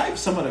 can you type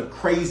some of the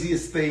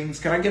craziest things?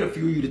 Can I get a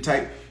few of you to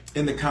type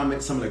in the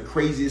comments some of the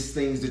craziest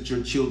things that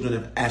your children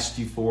have asked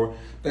you for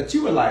that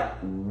you were like,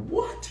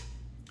 what?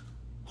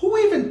 Who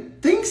even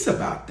thinks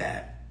about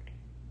that?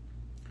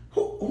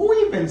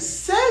 Who even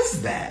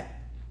says that?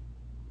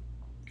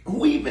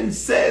 Who even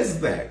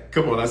says that?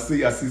 Come on, I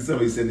see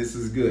somebody saying this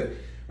is good,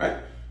 right?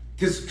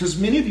 Because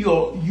many of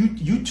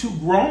you too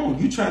grown.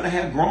 You trying to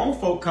have grown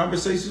folk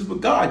conversations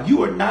with God.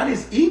 You are not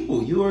his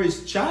equal. You are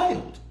his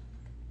child.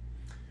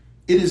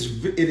 It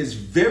is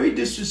very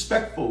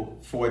disrespectful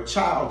for a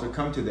child to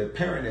come to their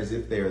parent as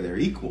if they are their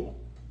equal.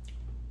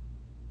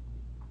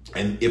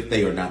 And if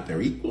they are not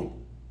their equal.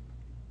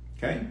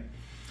 Okay?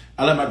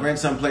 I let my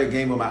grandson play a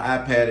game on my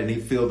iPad and he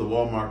filled the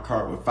Walmart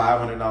cart with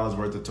 $500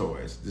 worth of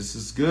toys. This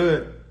is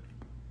good.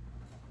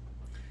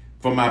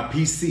 For my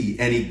PC,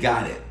 and he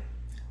got it.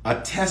 A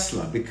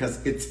Tesla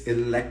because it's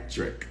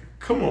electric.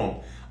 Come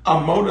on. A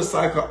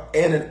motorcycle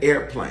and an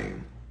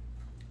airplane.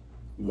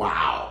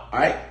 Wow. All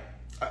right?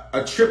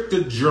 A trip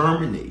to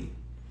Germany.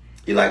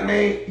 You're like,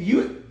 man,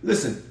 you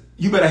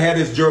better have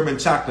this German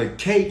chocolate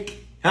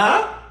cake.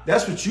 Huh?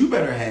 That's what you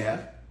better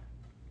have.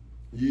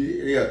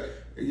 Yeah.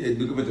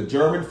 Look at the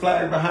German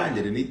flag behind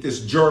it and eat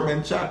this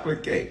German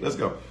chocolate cake. Let's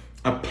go.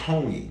 A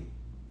pony.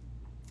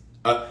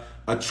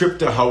 A trip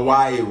to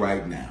Hawaii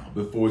right now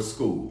before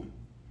school.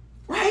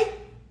 Right?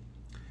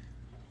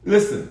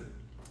 Listen.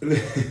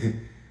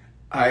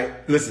 All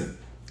right, listen.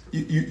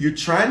 You're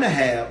trying to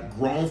have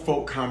grown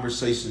folk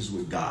conversations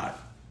with God.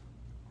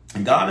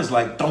 And God is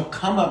like, don't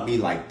come at me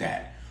like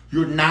that.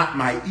 You're not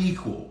my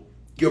equal.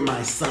 You're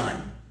my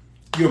son.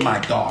 You're my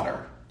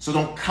daughter. So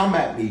don't come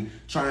at me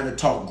trying to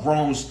talk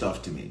grown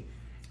stuff to me.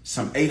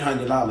 Some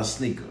 $800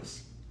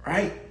 sneakers,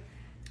 right?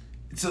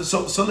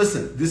 So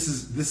listen, this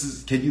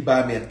is, can you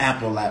buy me an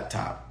Apple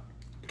laptop?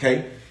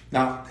 Okay?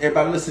 Now,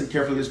 everybody listen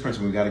carefully to this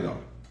principle. We got to go.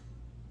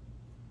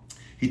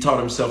 He taught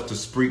himself to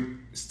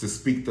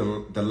speak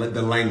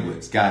the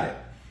language. Got it.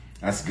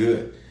 That's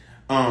good.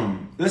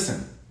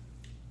 Listen,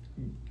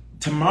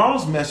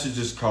 tomorrow's message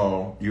is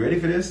called, you ready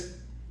for this?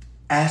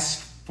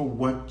 Ask for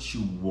what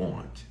you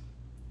want.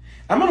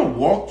 I'm going to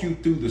walk you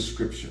through the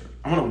scripture.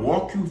 I'm going to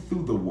walk you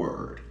through the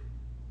word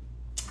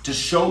to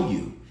show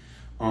you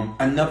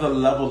another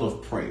level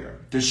of prayer,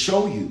 to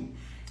show you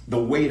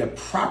the way to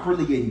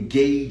properly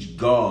engage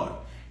God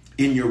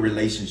in your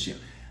relationship.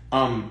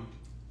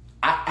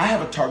 I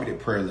have a targeted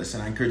prayer list,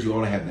 and I encourage you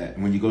all to have that.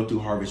 And when you go through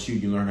Harvest U,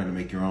 you learn how to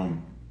make your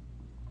own.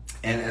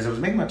 And as I was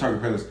making my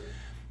targeted prayer list,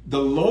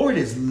 the Lord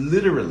has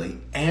literally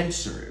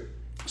answered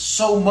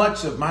so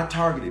much of my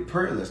targeted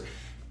prayer list.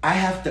 I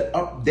have to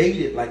update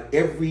it like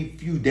every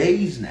few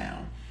days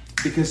now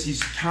because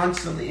he's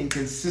constantly and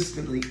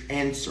consistently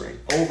answering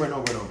over and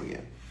over and over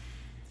again.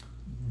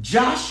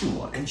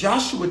 Joshua in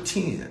Joshua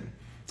 10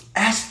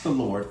 asked the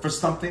Lord for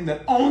something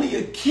that only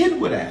a kid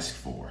would ask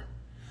for.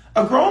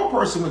 A grown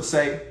person would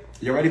say,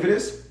 you ready for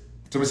this?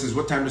 Someone says,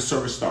 what time does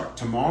service start?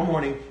 Tomorrow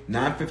morning,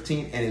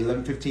 9:15 and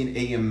 11:15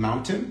 a.m.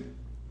 Mountain.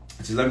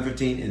 It's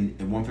 11:15 and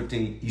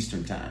 1:15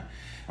 Eastern time.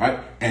 All right.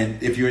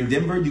 And if you're in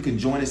Denver, you can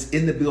join us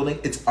in the building.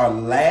 It's our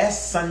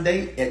last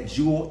Sunday at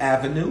Jewel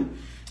Avenue.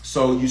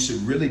 So you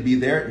should really be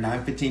there at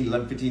 9:15,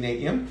 11:15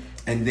 a.m.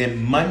 And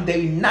then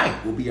Monday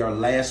night will be our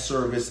last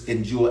service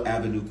in Jewel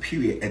Avenue,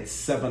 period, at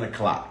 7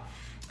 o'clock.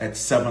 At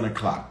 7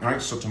 o'clock. All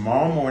right. So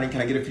tomorrow morning, can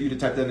I get a few to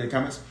type that in the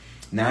comments?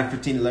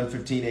 9:15,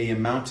 11:15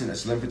 a.m. Mountain.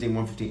 That's 11:15,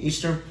 1:15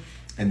 Eastern.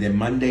 And then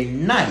Monday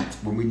night,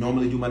 when we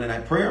normally do Monday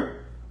night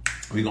prayer,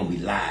 we're going to be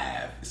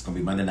live. It's going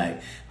to be Monday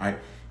night. All right.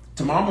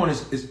 Tomorrow morning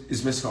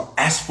is message called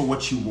Ask for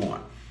What You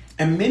Want.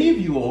 And many of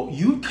you all,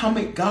 you come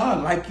at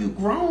God like you've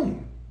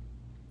grown.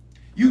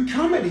 You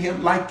come at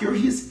him like you're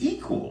his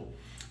equal.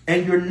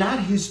 And you're not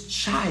his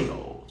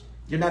child.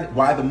 You're not.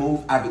 Why the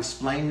move? I've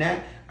explained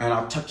that. And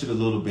I'll touch it a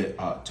little bit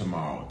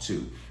tomorrow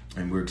too.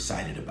 And we're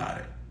excited about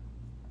it.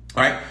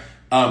 All right.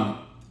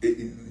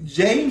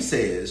 James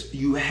says,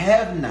 you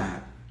have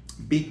not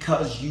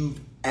because you've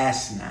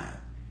asked not.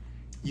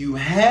 You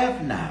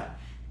have not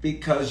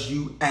because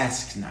you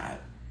ask not.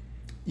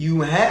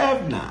 You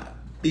have not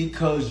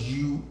because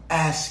you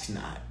ask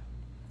not.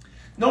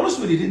 Notice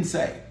what he didn't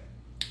say.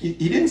 He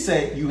didn't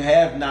say you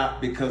have not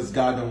because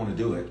God don't want to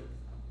do it.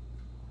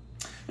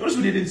 Notice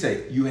what he didn't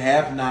say. You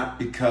have not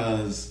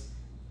because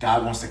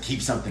God wants to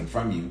keep something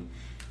from you.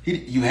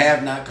 You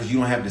have not because you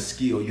don't have the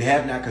skill. You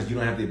have not because you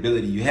don't have the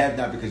ability. You have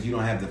not because you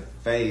don't have the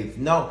faith.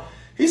 No,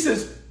 he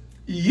says,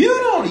 you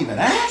don't even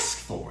ask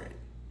for it.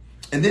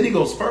 And then he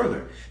goes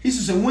further. He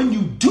says, and when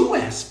you do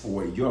ask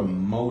for it, your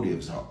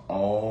motives are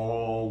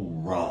all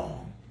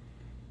wrong.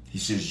 He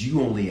says,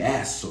 you only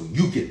ask so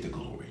you get the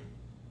glory.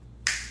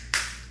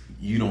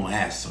 You don't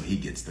ask so he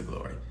gets the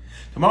glory.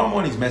 Tomorrow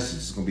morning's message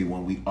is going to be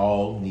one we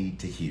all need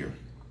to hear.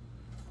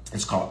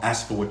 It's called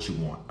Ask for What You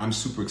Want. I'm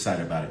super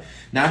excited about it.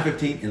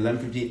 9:15,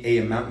 11:15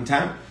 a.m. Mountain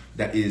Time.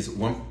 That is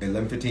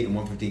 11:15 and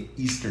 1:15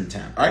 Eastern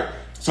Time. All right?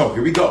 So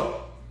here we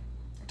go.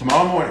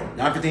 Tomorrow morning,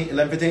 9:15,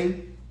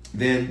 11:15.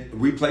 Then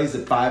replays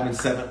at 5 and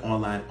 7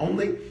 online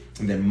only.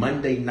 And then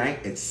Monday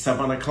night at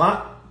 7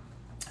 o'clock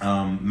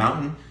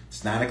Mountain.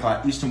 It's 9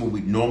 o'clock Eastern, where we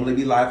normally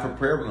be live for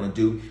prayer. We're going to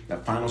do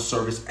that final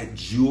service at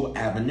Jewel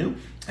Avenue.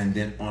 And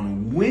then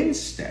on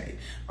Wednesday,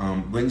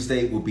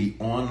 Wednesday will be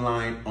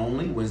online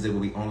only.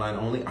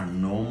 Our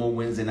normal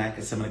Wednesday night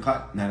at 7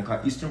 o'clock, 9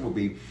 o'clock Eastern will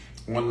be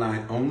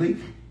online only.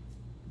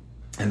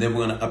 And then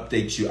we're going to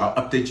update you. I'll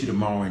update you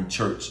tomorrow in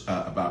church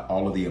about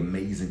all of the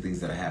amazing things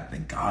that are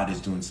happening. God is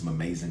doing some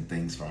amazing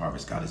things for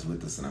Harvest. God is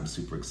with us, and I'm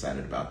super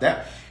excited about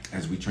that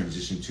as we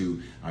transition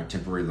to our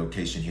temporary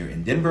location here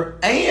in Denver.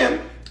 And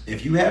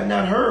if you have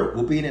not heard,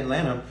 we'll be in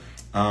Atlanta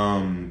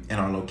in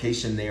our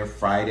location there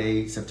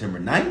Friday, September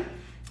 9th.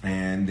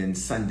 And then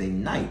Sunday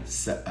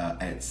night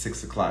at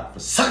 6 o'clock for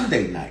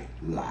Sunday Night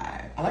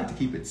Live. I like to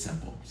keep it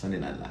simple. Sunday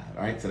Night Live.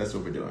 All right, so that's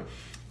what we're doing.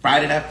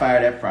 Friday Night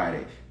Fire that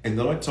Friday. And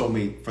the Lord told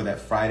me for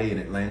that Friday in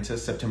Atlanta,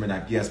 September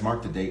 9th, yes,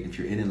 mark the date. If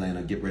you're in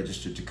Atlanta, get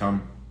registered to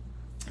come.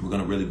 We're going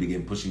to really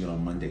begin pushing it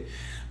on Monday.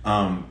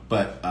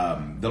 But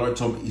the Lord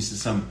told me, he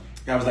said,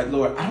 I was like,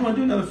 Lord, I don't want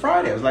to do another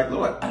Friday. I was like,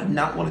 Lord, I do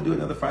not want to do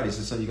another Friday. He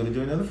said, son, you're going to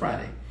do another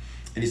Friday.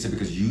 And he said,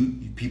 because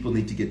people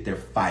need to get their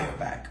fire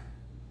back.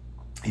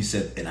 He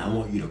said, and I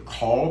want you to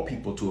call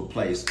people to a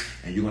place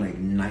and you're going to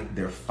ignite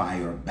their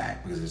fire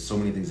back because there's so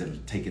many things that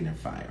have taken their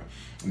fire.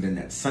 And then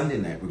that Sunday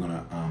night, we're going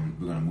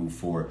to move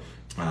forward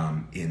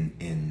in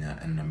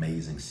an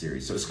amazing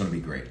series. So it's going to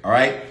be great. All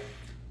right.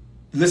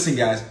 Listen,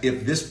 guys,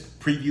 if this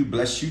preview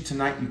bless you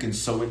tonight, you can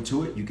sow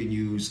into it. You can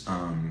use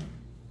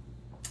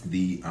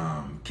the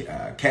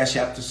Cash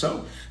App to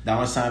sow,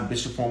 $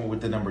 Bishop Foreman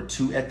with the number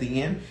 2 at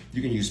the end.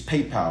 You can use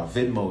PayPal,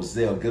 Venmo,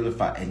 Zelle,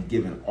 Givelify, and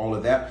Giving. All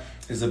of that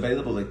is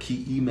available. The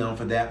key email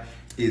for that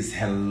is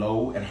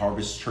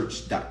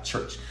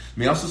hello@harvestchurch.church.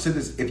 May I also say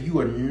this, if you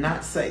are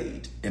not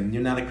saved and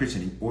you're not a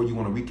Christian or you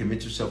want to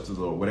recommit yourself to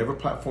the Lord, whatever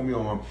platform you're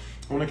on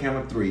the count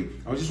of 3,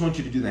 I just want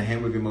you to do the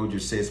hand wave emoji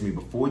that says to me,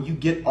 before you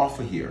get off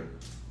of here,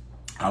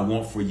 I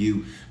want for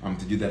you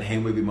to do that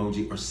hand wave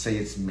emoji or say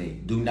it's me.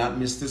 Do not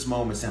miss this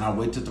moment saying, I'll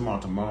wait till tomorrow.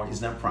 Tomorrow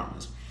is not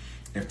promised.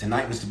 If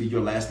tonight was to be your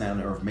last night on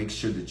the earth, make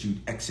sure that you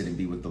exit and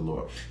be with the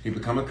Lord. If you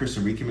become a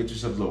Christian, recommit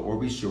yourself to the Lord, or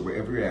be sure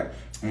wherever you're at,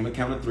 on the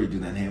count of 3, do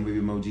that hand wave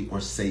emoji or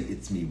say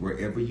it's me.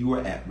 Wherever you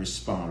are at,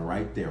 respond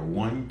right there.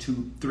 1,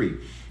 2, 3.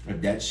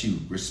 If that's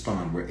you,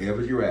 respond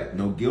wherever you're at.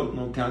 No guilt,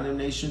 no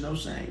condemnation, no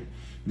shame.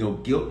 No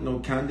guilt, no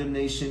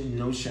condemnation,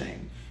 no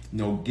shame.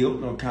 No guilt,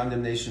 no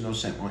condemnation, no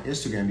shame. On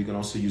Instagram, you can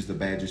also use the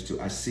badges too.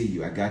 I see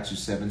you. I got you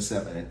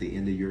 77 at the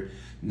end of your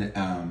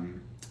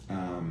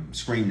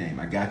screen name.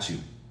 I got you.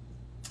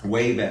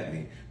 Wave at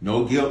me.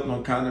 No guilt,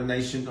 no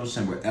condemnation, no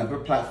shame. Whatever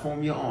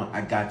platform you're on,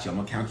 I got you. I'm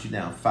going to count you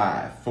down.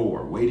 5,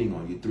 4, waiting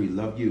on you. 3,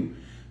 love you.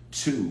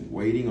 2,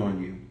 waiting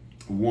on you.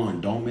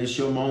 1, don't miss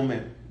your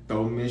moment.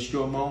 Don't miss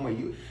your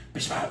moment.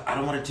 Bishop, I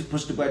don't want to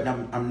push the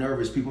button. I'm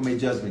nervous. People may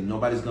judge me.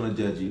 Nobody's going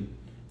to judge you.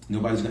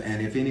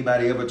 And if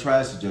anybody ever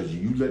tries to judge you,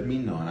 you let me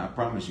know, and I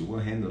promise you, we'll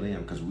handle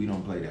them because we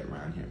don't play that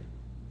around here.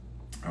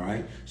 All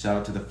right? Shout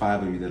out to the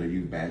 5 of you that are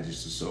you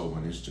badges to sow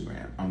on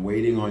Instagram. I'm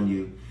waiting on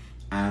you.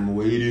 I'm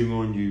waiting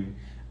on you.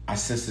 I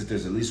sense that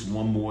there's at least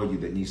one more of you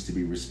that needs to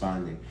be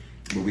responding,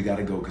 but we got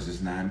to go because it's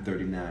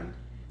 9:39.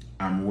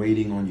 I'm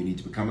waiting on you. You need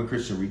to become a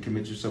Christian,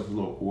 recommit yourself to the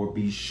Lord, or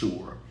be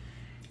sure,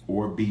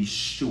 or be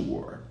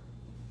sure,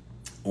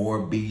 or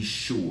be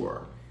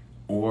sure,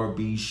 or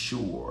be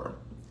sure.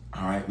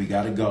 All right, we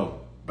got to go.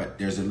 But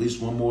there's at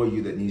least one more of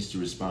you that needs to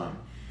respond.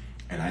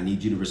 And I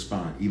need you to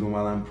respond. Even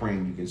while I'm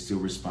praying, you can still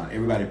respond.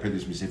 Everybody pray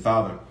this with me. Say,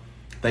 Father,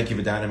 thank you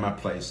for dying in my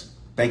place.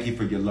 Thank you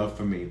for your love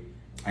for me.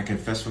 I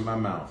confess with my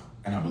mouth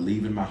and I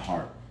believe in my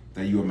heart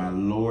that you are my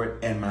Lord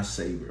and my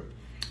Savior.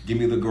 Give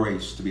me the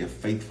grace to be a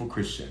faithful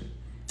Christian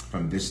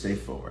from this day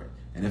forward.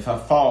 And if I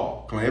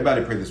fall, come on,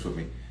 everybody pray this with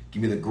me.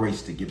 Give me the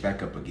grace to get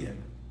back up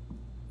again.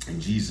 In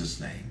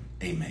Jesus' name,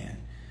 amen.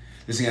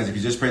 Listen, guys, if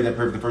you just prayed that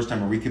prayer for the first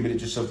time or recommitted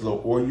yourself to the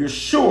Lord, or you're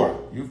sure,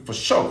 you for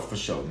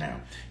sure now,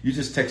 you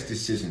just text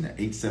decision to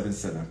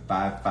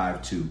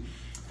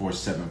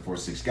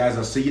 877-552-4746. Guys,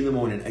 I'll see you in the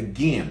morning.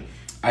 Again,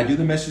 I do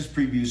the message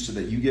previews so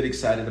that you get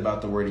excited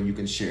about the word and you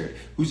can share it.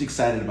 Who's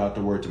excited about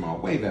the word tomorrow?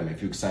 Wave at me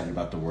if you're excited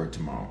about the word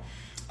tomorrow.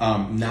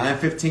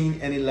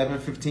 9:15 and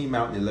 11:15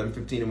 Mountain,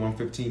 11:15 and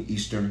 1:15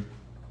 Eastern.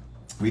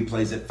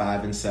 Replays at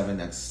 5 and 7.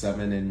 That's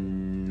 7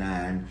 and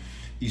 9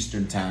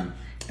 Eastern time.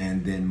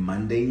 And then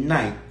Monday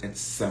night at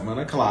 7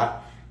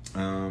 o'clock,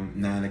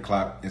 9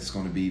 o'clock. It's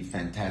going to be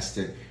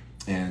fantastic.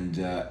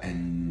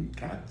 And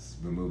God's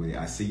removing it.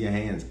 I see your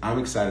hands. I'm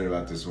excited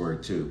about this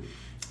word too.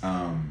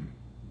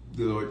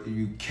 The Lord,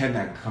 you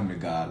cannot come to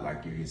God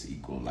like you're his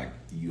equal, like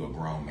you're a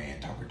grown man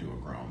talking to a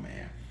grown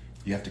man.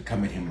 You have to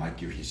come at him like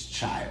you're his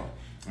child.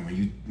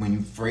 And when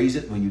you phrase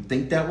it, when you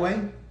think that way,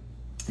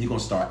 you're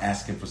going to start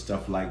asking for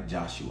stuff like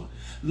Joshua.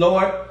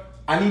 Lord,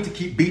 I need to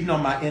keep beating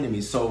on my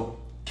enemies. So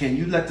can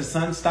you let the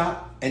sun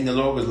stop? And the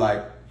Lord was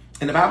like,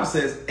 and the Bible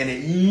says, and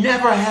it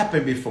never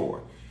happened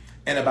before.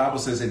 And the Bible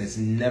says, and it's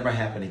never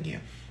happened again.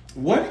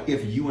 What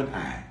if you and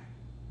I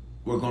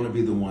were going to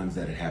be the ones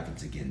that it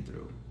happens again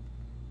through?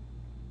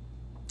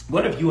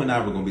 What if you and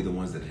I were going to be the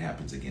ones that it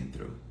happens again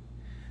through?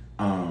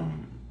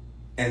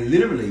 And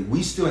literally,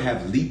 we still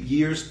have leap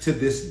years to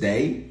this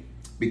day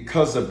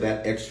because of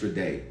that extra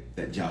day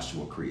that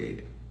Joshua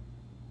created.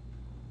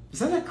 Is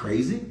that not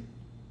crazy?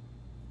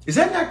 Is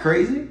that not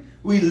crazy?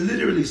 We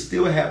literally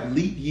still have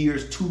leap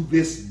years to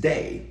this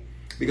day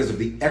because of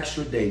the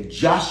extra day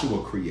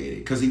Joshua created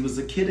because he was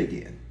a kid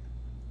again.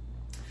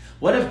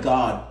 What if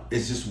God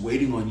is just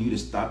waiting on you to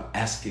stop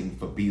asking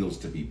for bills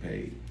to be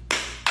paid?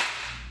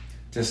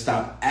 To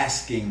stop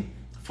asking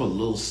for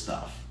little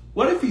stuff?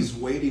 What if he's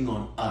waiting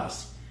on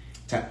us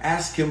to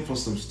ask him for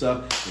some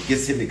stuff that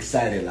gets him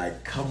excited?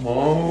 Like, come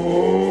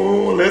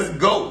on, let's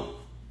go.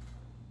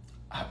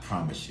 I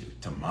promise you,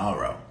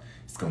 tomorrow,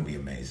 it's going to be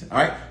amazing. All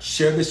right,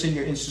 share this in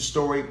your Insta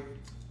story.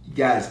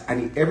 Guys, I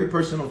need every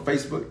person on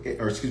Facebook,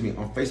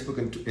 on Facebook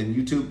and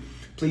YouTube,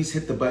 please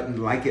hit the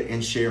button, like it,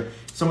 and share.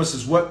 Someone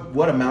says,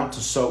 what amount to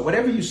sow?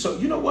 Whatever you sow,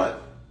 you know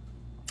what?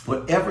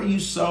 Whatever you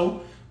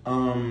sow,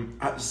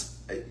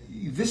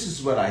 this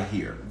is what I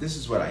hear. This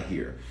is what I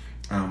hear.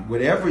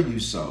 Whatever you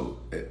sow,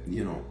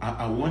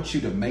 I want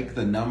you to make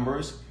the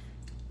numbers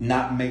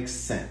not make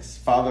sense.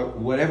 Father,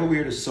 whatever we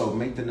are to sow,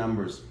 make the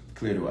numbers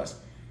clear to us.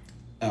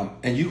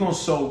 And you're going to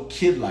sow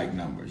kid-like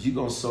numbers. You're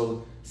going to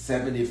sow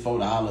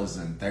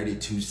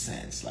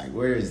 $74.32. Like,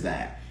 where is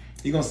that?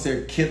 You're going to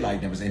say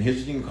kid-like numbers. And here's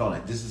what you can call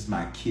it. This is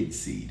my kid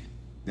seed.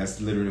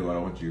 That's literally what I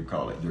want you to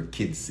call it, your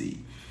kid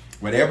seed.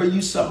 Whatever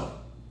you sow,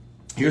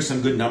 here's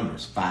some good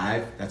numbers.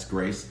 5, that's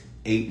grace.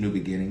 8, new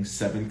beginning.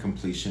 7,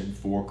 completion.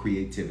 4,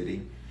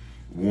 creativity.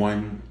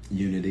 1,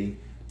 unity.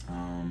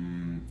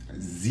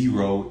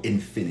 0,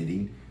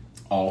 infinity.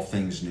 All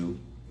things new.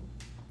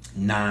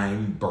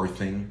 9,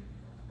 birthing.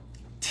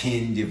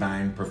 10,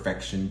 divine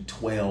perfection.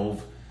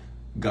 12,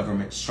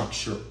 government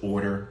structure,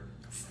 order.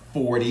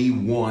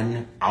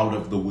 41, out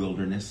of the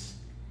wilderness,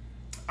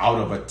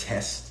 out of a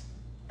test.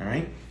 All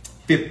right.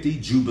 50,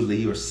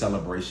 jubilee or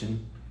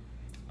celebration.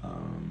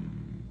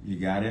 You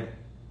got it?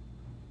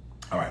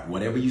 All right.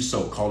 Whatever you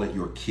sow, call it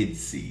your kid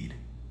seed.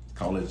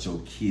 Call it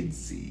your kid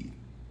seed.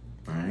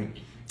 All right.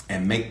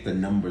 And make the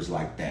numbers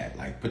like that.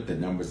 Like, put the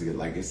numbers together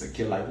like it's a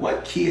kid. Like,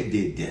 what kid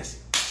did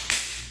this?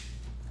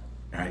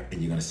 All right.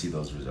 And you're going to see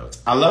those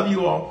results. I love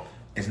you all.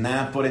 It's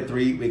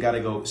 9:43. We got to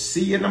go.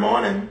 See you in the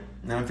morning.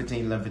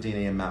 9:15, 11:15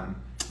 a.m. Mountain.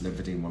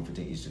 11:15,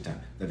 1:15 Eastern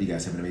time. Love you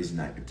guys. Have an amazing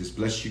night. If this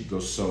bless you, go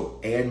sow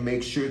and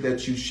make sure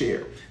that you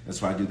share.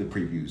 That's why I do the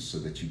previews, so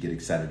that you get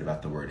excited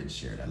about the word and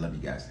share it. I love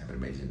you guys. Have an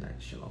amazing night.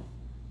 Shalom.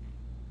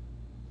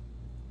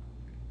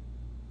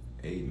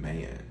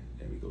 Amen.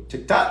 There we go.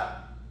 TikTok.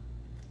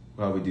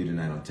 What do we do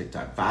tonight on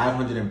TikTok?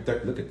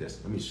 530. Look at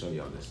this. Let me show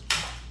y'all this.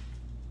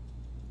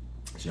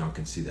 So y'all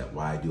can see that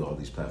why I do all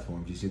these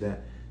platforms. You see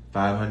that?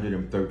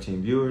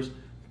 513 viewers,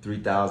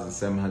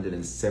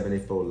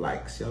 3,774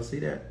 likes. Y'all see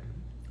that?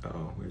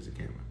 Uh-oh, where's the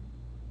camera?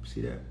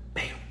 See that?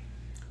 Bam.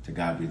 To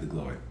God be the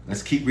glory.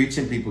 Let's keep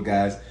reaching people,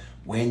 guys.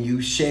 When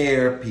you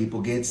share,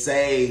 people get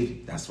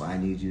saved. That's why I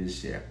need you to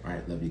share. All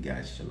right, love you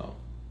guys. Shalom.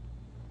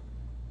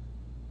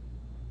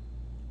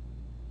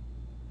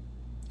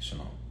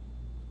 Shalom.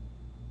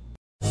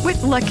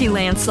 With Lucky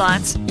Land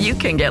Slots, you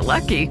can get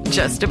lucky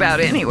just about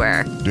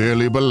anywhere.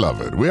 Dearly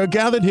beloved, we are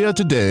gathered here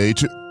today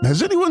to...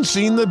 Has anyone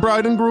seen the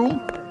bride and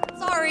groom?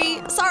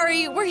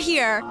 Sorry, we're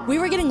here. We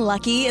were getting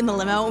lucky in the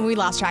limo and we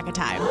lost track of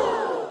time.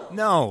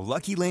 No,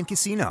 Lucky Land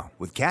Casino,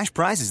 with cash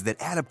prizes that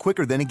add up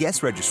quicker than a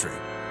guest registry.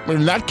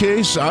 In that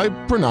case, I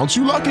pronounce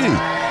you lucky.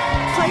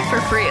 Play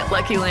for free at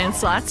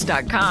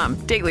LuckyLandSlots.com.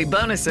 Daily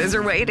bonuses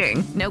are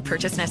waiting. No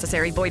purchase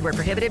necessary. Void where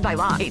prohibited by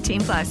law.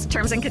 18+.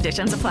 Terms and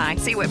conditions apply.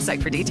 See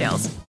website for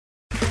details.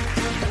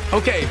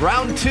 Okay,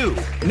 round 2.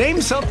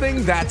 Name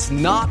something that's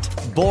not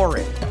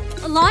boring.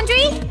 A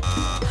laundry?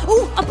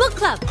 Ooh, a book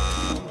club.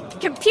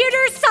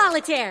 Computer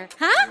solitaire,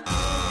 huh?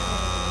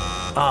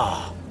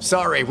 Ah,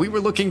 sorry. We were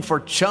looking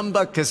for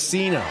Chumba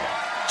Casino.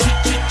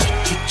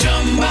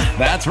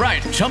 That's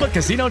right.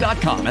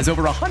 ChumbaCasino.com has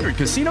over 100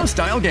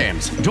 casino-style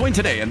games. Join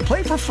today and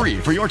play for free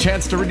for your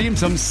chance to redeem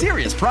some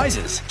serious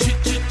prizes.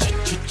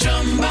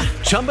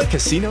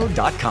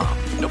 ChumbaCasino.com.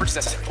 No purchase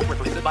necessary. Void where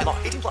prohibited by law.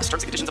 18+ terms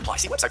and conditions apply.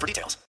 See website for details.